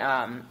then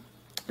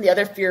the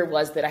other fear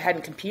was that I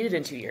hadn't competed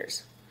in 2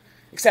 years.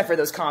 except for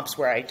those comps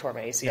where I tore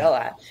my ACL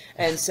at.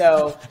 And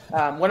so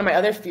one of my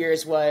other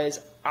fears was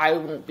I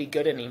won't be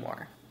good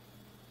anymore.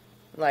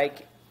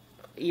 Like,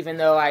 even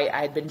though I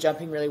had been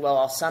jumping really well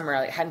all summer,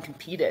 I hadn't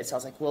competed. So I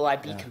was like, will I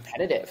be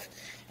competitive?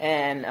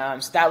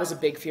 And so that was a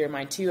big fear of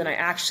mine too. And I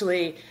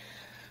actually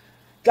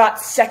got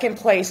second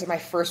place in my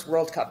first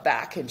World Cup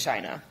back in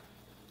China.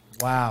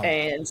 Wow.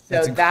 And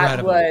so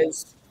that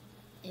was,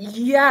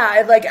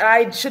 I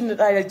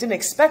didn't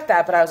expect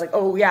that, but I was like,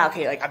 oh yeah,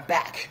 okay, like I'm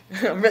back.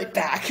 I'm really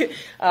back.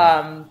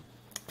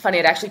 Funny,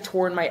 I'd actually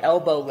torn my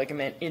elbow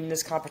ligament in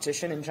this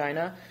competition in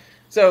China.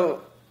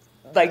 So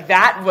like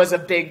that was a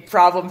big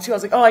problem too. I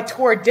was like, oh, I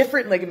tore a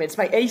different ligament. It's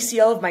my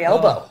ACL of my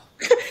elbow.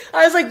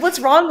 I was like, what's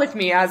wrong with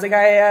me? I was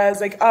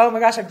like, oh my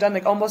gosh, I've done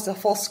like almost a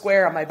full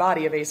square on my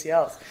body of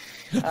ACLs.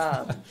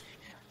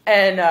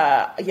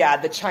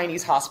 The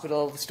Chinese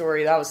hospital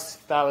story, that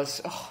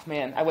was, oh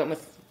man, I went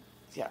with,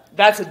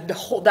 that's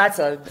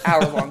an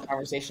hour-long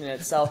conversation in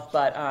itself.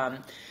 But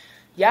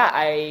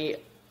I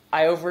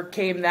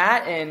overcame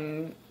that,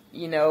 and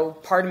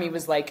part of me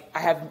was like,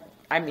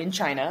 I'm in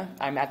China,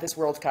 I'm at this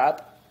World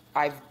Cup,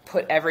 I've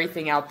put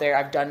everything out there,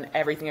 I've done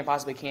everything I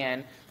possibly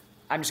can,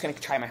 I'm just going to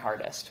try my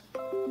hardest,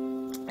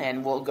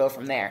 and we'll go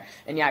from there.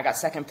 And I got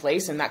second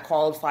place, and that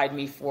qualified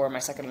me for my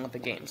second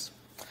Olympic Games,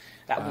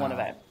 that one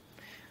event.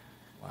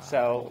 Wow.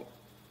 So,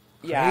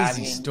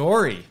 crazy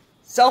story.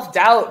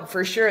 Self-doubt,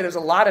 for sure. There's a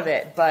lot of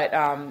it, but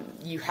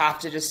you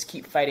have to just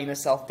keep fighting the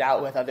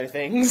self-doubt with other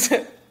things.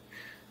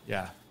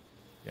 Yeah,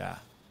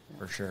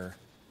 for sure.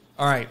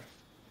 All right.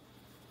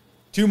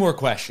 2 more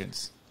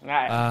questions. All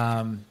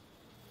right.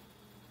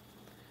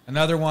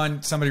 Another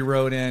one, somebody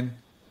wrote in,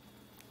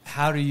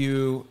 how do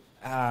you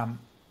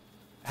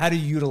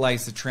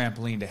utilize the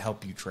trampoline to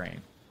help you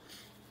train?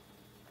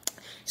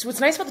 So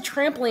what's nice about the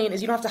trampoline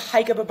is you don't have to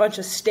hike up a bunch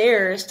of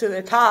stairs to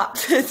the top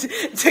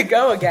to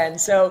go again.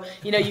 So,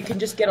 you can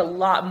just get a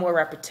lot more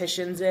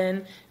repetitions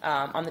in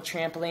on the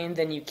trampoline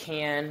than you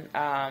can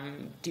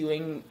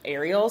doing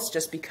aerials,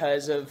 just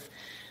because of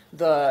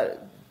the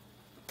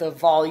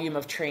volume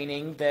of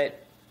training that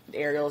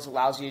aerials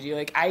allows you to do.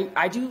 Like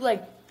I do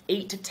like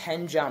 8 to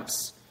 10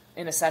 jumps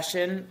in a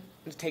session.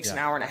 It takes an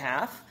hour and a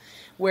half.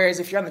 Whereas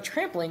if you're on the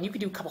trampoline, you could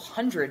do a couple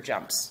hundred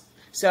jumps.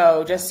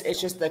 So it's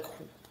just the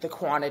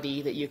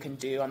quantity that you can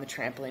do on the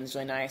trampoline is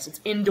really nice. It's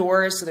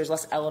indoors, so there's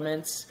less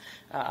elements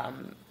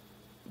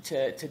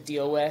to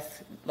deal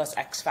with, less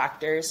X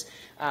factors.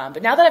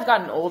 But now that I've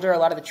gotten older, a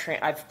lot of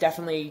I've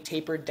definitely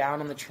tapered down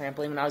on the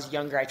trampoline. When I was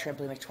younger, I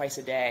trampolined like twice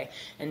a day,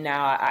 and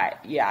now I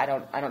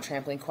don't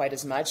trampoline quite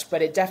as much.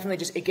 But it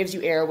definitely it gives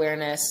you air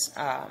awareness,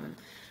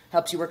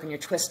 helps you work on your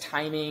twist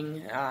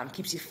timing,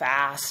 keeps you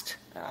fast,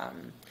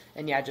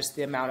 and just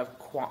the amount of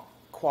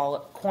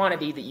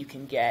quantity that you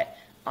can get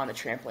on the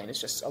trampoline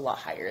is just a lot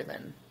higher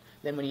than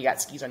when you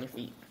got skis on your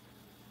feet.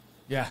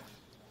 Yeah.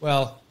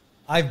 Well,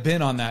 I've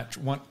been on that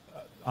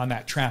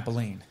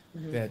trampoline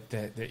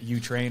that you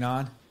train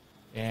on,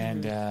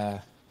 and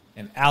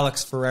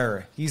Alex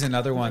Ferreira, he's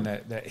another one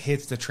that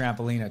hits the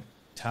trampoline a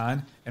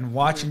ton. And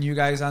watching you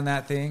guys on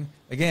that thing,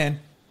 again,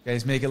 you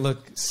guys make it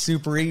look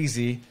super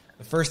easy.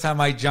 The first time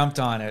I jumped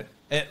on it,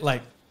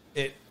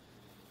 it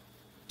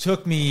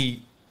took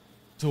me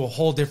to a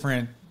whole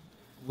different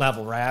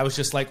level, right? I was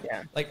just like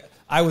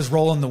I was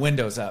rolling the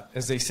windows up,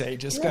 as they say,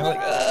 just kind of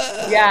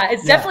like.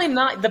 It's definitely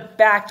not the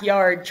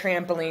backyard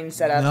trampoline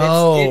setup.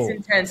 No, it's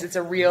intense. It's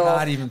a real.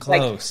 Not even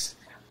close.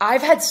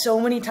 I've had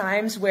so many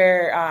times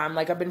where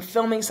I've been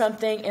filming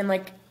something and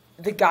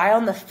the guy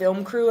on the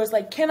film crew is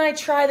like, "Can I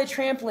try the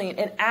trampoline?"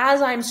 And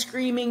as I'm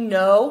screaming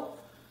no,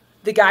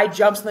 the guy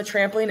jumps on the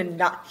trampoline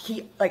and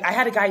I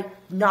had a guy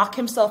knock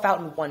himself out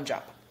in one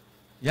jump.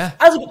 Yeah.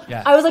 I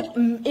was like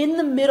in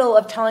the middle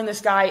of telling this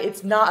guy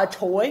it's not a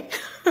toy.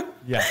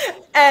 Yeah.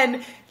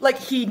 And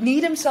he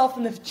kneed himself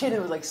in the chin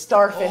and was like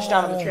starfish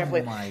down on the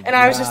trampoline. And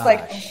I was just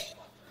like,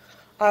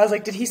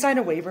 did he sign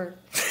a waiver?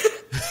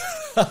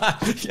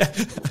 Yeah.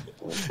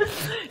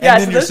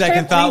 And then your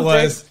second thought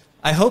was,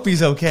 I hope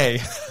he's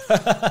okay.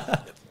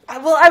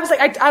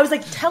 I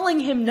was telling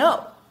him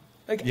no.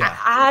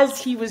 As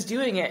he was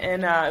doing it,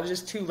 and it was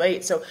just too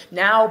late. So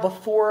now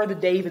before the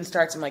day even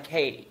starts, I'm like,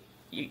 hey,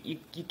 you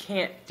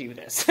can't do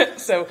this.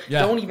 So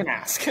don't even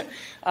ask.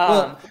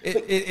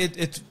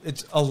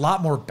 It's a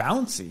lot more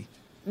bouncy.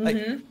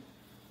 Mm-hmm.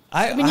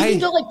 You can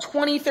go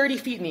 20, 30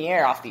 feet in the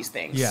air off these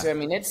things. Yeah. So,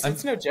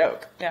 it's no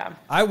joke. Yeah.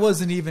 I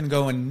wasn't even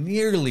going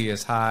nearly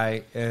as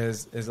high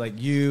as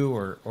you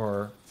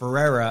or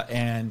Ferreira,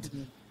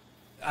 and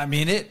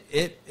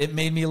it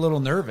made me a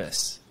little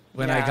nervous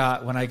when I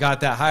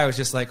got that high. I was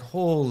just like,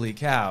 holy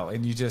cow!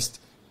 And you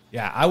just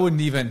I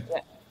wouldn't even.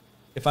 Yeah.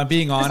 If I'm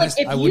being honest,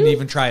 I wouldn't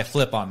even try a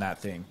flip on that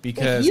thing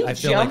because I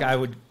feel like I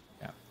would.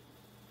 Yeah.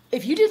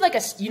 If you did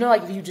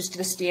if you just did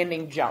a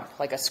standing jump,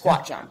 like a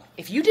squat jump,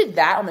 if you did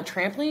that on the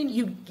trampoline,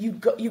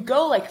 you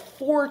go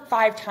 4 or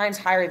 5 times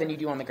higher than you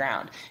do on the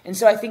ground. And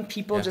so I think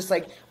people just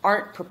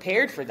aren't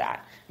prepared for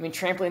that.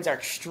 Trampolines are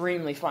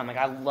extremely fun.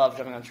 I love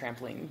jumping on a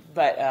trampoline,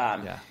 but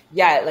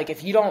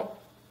if you don't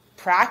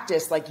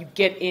practice, you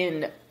get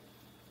in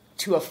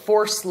to a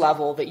force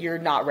level that you're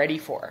not ready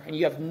for. And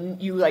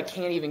you like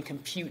can't even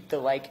compute the,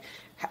 like,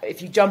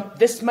 if you jump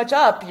this much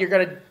up, you're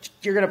going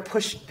to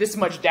push this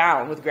much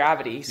down with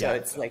gravity. So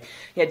it's like,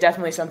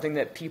 definitely something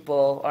that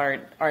people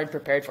aren't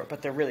prepared for,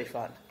 but they're really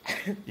fun.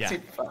 Yeah.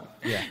 Super fun.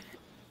 Yeah.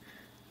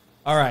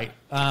 All right.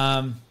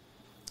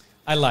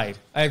 I lied.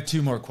 I have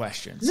 2 more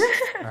questions.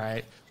 All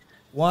right.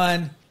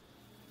 One,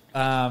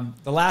 the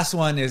last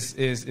one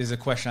is a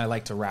question I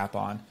like to wrap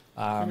on.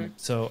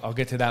 So I'll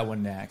get to that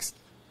one next.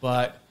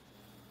 But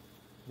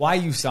why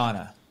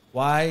USANA?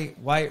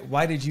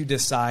 Why did you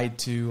decide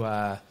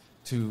to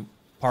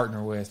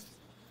partner with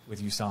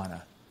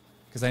USANA?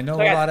 Because I know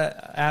a lot of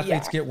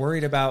athletes get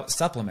worried about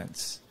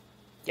supplements.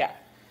 Yeah.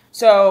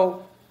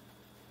 So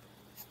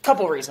a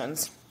couple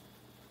reasons.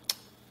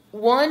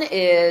 One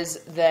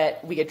is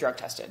that we get drug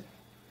tested.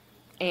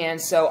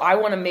 And so I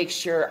want to make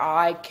sure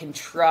I can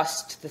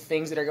trust the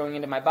things that are going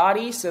into my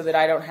body so that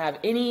I don't have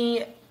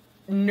any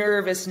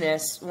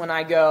nervousness when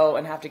I go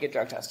and have to get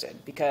drug tested,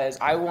 because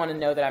I want to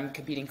know that I'm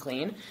competing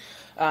clean,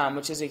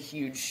 which is a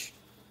huge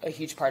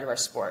part of our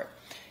sport.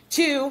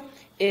 2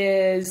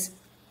 is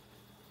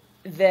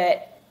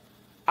that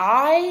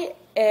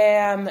I'm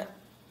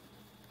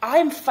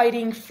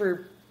fighting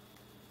for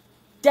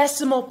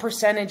decimal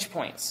percentage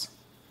points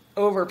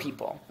over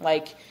people.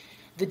 Like,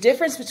 the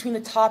difference between the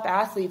top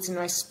athletes in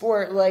my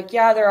sport, like,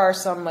 there are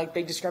some like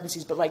big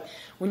discrepancies, but like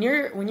when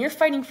you're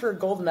fighting for a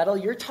gold medal,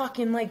 you're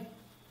talking like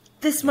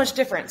this much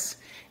difference.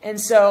 And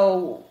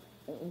so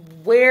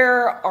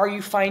where are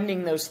you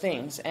finding those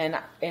things? And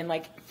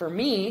like, for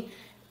me,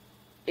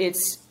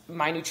 it's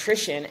my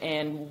nutrition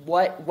and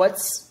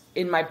what's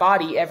in my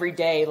body every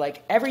day.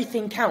 Like,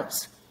 everything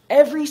counts.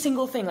 Every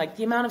single thing, like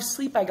the amount of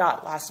sleep I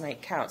got last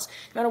night counts,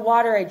 the amount of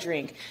water I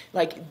drink,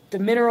 like the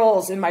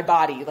minerals in my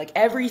body, like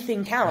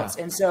everything counts.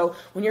 Yeah. And so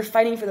when you're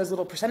fighting for those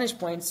little percentage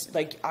points,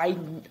 like I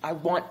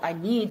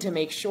need to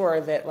make sure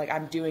that like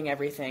I'm doing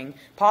everything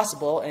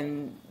possible.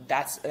 And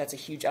that's a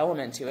huge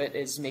element to it,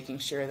 is making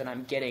sure that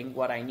I'm getting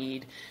what I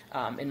need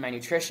in my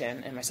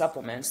nutrition and my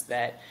supplements,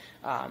 that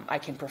I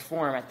can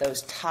perform at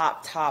those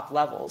top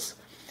levels.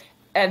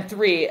 And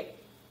 3,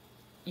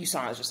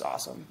 USANA is just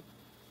awesome.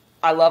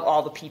 I love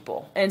all the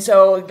people. And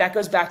so that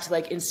goes back to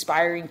like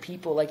inspiring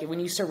people. Like, when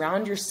you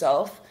surround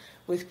yourself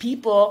with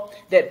people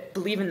that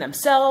believe in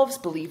themselves,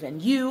 believe in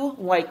you,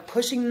 like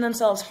pushing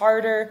themselves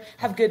harder,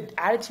 have good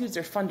attitudes,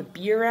 they're fun to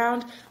be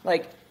around,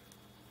 like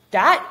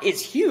that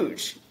is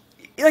huge.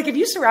 Like, if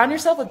you surround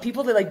yourself with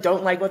people that like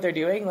don't like what they're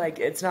doing, like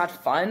it's not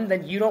fun,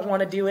 then you don't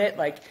want to do it.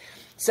 Like,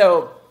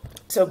 so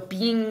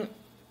being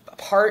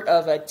part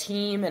of a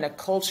team and a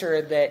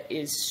culture that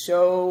is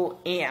so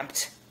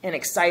amped and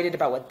excited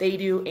about what they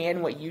do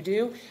and what you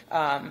do.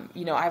 I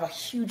have a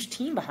huge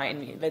team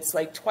behind me that's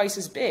like twice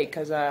as big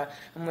because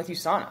I'm with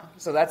USANA.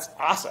 So that's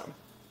awesome.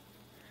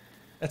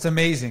 That's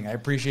amazing. I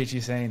appreciate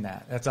you saying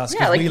that. That's awesome.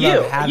 Yeah, like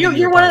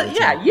you're one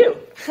of, you.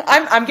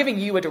 I'm giving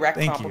you a direct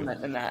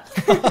compliment in that.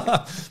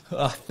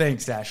 Oh,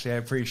 thanks, Ashley. I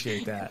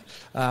appreciate that.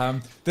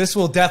 This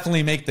will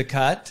definitely make the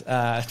cut.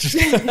 This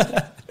is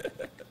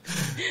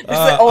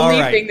the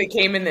only thing that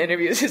came in the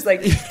interview. It's just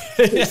like,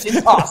 this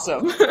is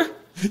awesome.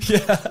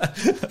 Yeah.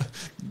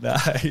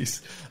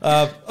 Nice.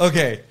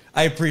 Okay.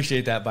 I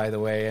appreciate that, by the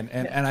way.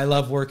 And I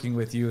love working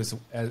with you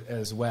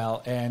as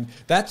well. And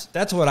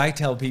that's what I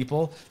tell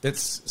people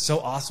that's so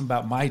awesome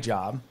about my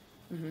job,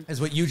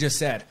 is what you just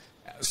said.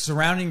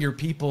 Surrounding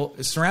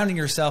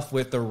yourself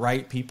with the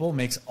right people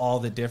makes all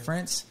the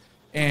difference,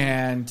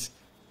 and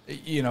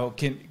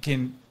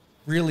can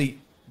really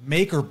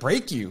make or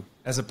break you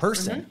as a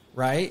person,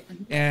 right?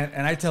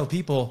 And I tell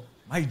people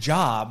my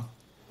job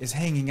is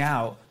hanging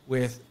out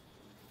with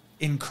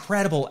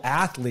incredible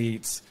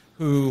athletes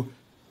who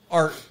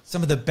are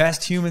some of the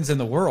best humans in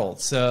the world.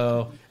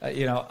 So,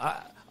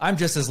 I'm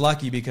just as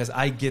lucky because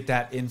I get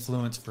that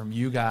influence from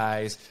you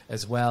guys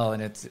as well.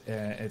 And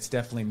it's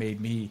definitely made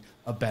me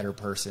a better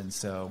person.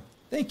 So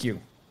thank you.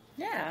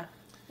 Yeah,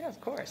 of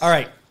course. All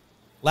right.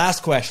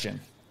 Last question.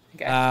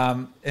 Okay.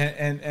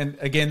 And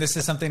again, this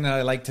is something that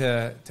I like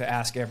to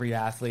ask every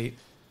athlete.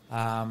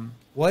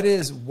 What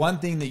is one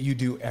thing that you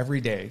do every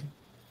day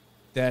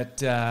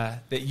that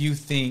you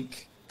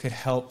think could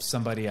help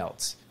somebody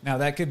else? Now,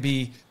 that could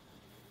be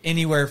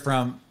anywhere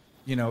from,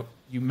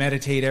 you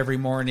meditate every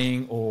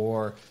morning,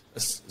 or a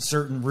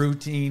certain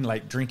routine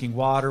like drinking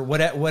water,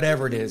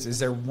 whatever it is. Is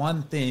there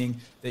one thing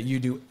that you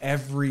do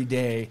every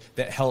day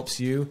that helps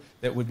you,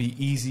 that would be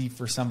easy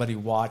for somebody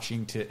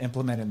watching to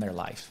implement in their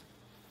life?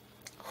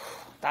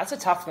 That's a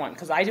tough one,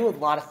 because I do a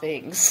lot of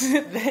things.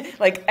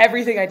 Like,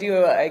 everything I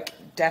do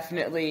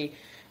definitely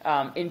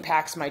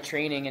impacts my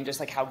training and just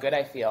like how good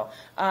I feel.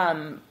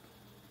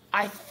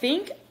 I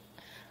think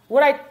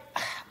what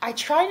I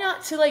try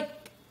not to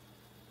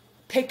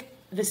pick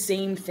the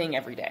same thing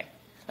every day.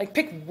 Like,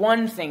 pick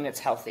one thing that's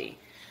healthy.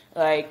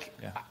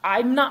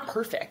 I'm not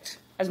perfect.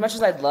 As much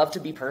as I'd love to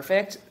be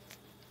perfect,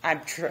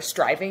 I'm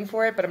striving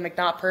for it, but I'm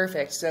not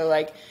perfect. So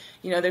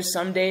there's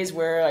some days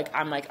where like,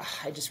 I'm like, oh,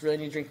 I just really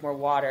need to drink more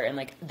water. And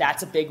like,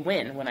 that's a big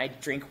win when I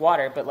drink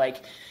water. But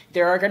like,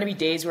 there are going to be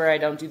days where I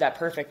don't do that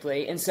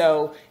perfectly. And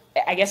so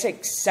I guess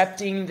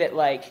accepting that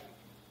like,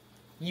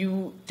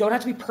 you don't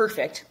have to be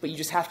perfect, but you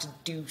just have to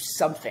do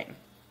something.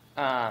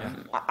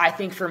 I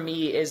think for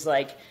me is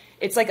like,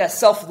 it's like a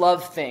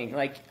self-love thing.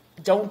 Like,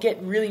 don't get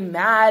really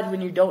mad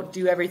when you don't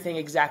do everything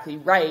exactly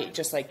right.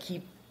 Just like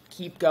keep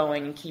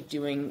going and keep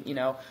doing,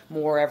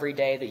 more every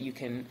day that you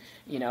can,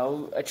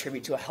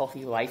 attribute to a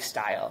healthy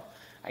lifestyle,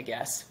 I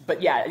guess.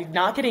 But yeah,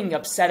 not getting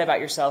upset about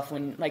yourself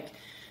when like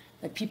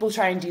people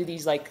try and do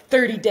these like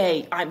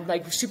 30-day, I'm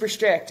like super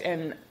strict,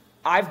 and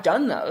I've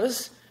done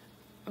those,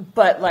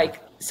 but like,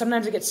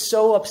 sometimes I get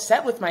so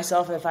upset with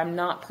myself if I'm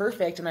not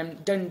perfect and I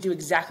didn't do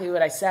exactly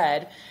what I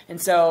said.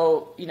 And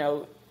so,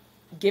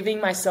 giving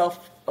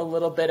myself a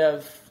little bit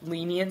of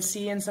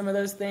leniency in some of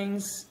those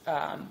things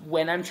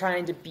when I'm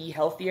trying to be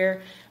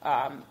healthier,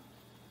 I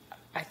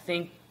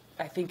think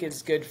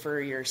is good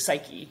for your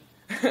psyche.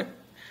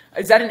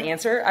 Is that an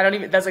answer?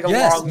 That's like a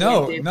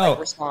long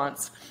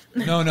response.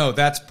 No,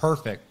 that's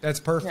perfect. That's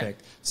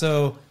perfect. Yeah.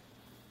 So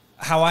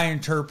how I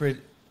interpret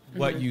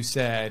what you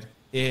said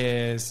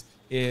is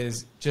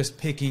just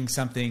picking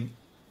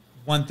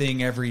one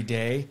thing every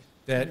day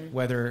that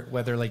whether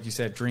like you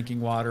said,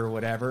 drinking water or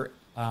whatever,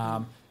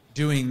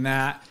 doing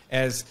that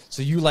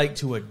so you like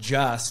to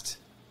adjust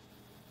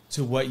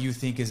to what you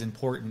think is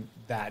important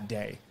that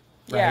day.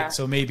 Right. Yeah.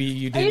 So maybe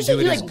you didn't do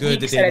it as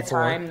good the day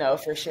before. At a time though,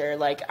 for sure.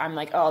 Like I'm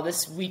like, oh,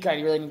 this week I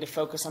really need to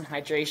focus on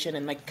hydration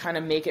and like kind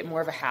of make it more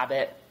of a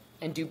habit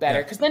and do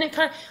better. Cause then it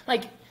kind of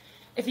like,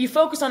 if you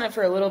focus on it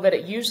for a little bit,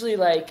 it usually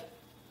like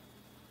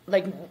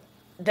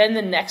then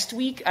the next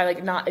week,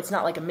 it's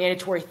not like a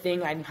mandatory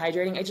thing. I'm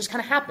hydrating. It just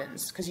kind of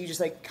happens because you just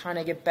like kind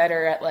of get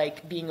better at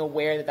like being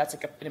aware that that's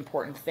like an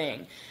important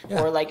thing.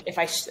 Yeah. Or like if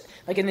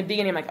like in the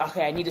beginning, I'm like,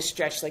 okay, I need to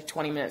stretch like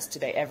 20 minutes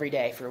today, every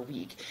day for a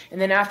week. And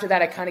then after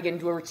that, I kind of get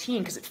into a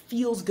routine because it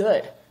feels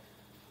good,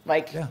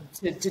 like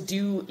to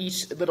do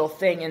each little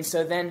thing. And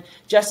so then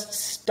just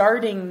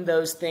starting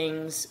those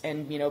things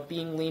and,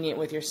 being lenient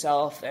with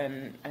yourself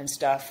and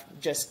stuff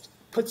just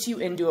puts you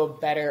into a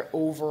better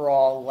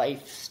overall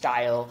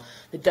lifestyle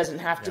that doesn't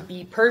have to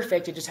be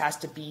perfect. It just has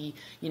to be,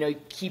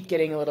 keep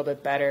getting a little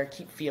bit better,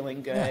 keep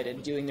feeling good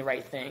and doing the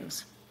right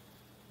things.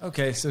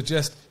 Okay. So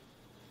just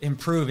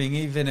improving,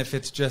 even if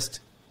it's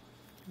just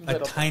a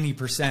tiny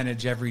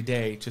percentage every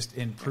day, just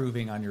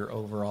improving on your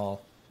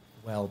overall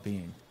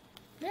well-being.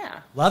 Yeah.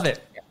 Love it.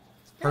 Yeah.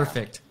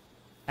 Perfect.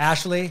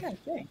 Ashley,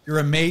 you're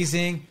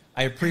amazing.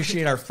 I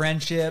appreciate our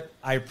friendship.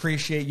 I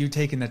appreciate you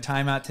taking the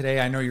time out today.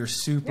 I know you're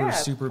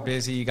super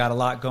busy. You got a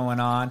lot going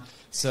on.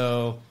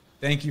 So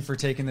thank you for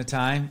taking the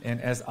time.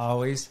 And as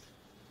always,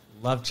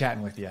 love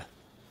chatting with you.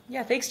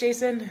 Yeah, thanks,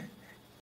 Jason.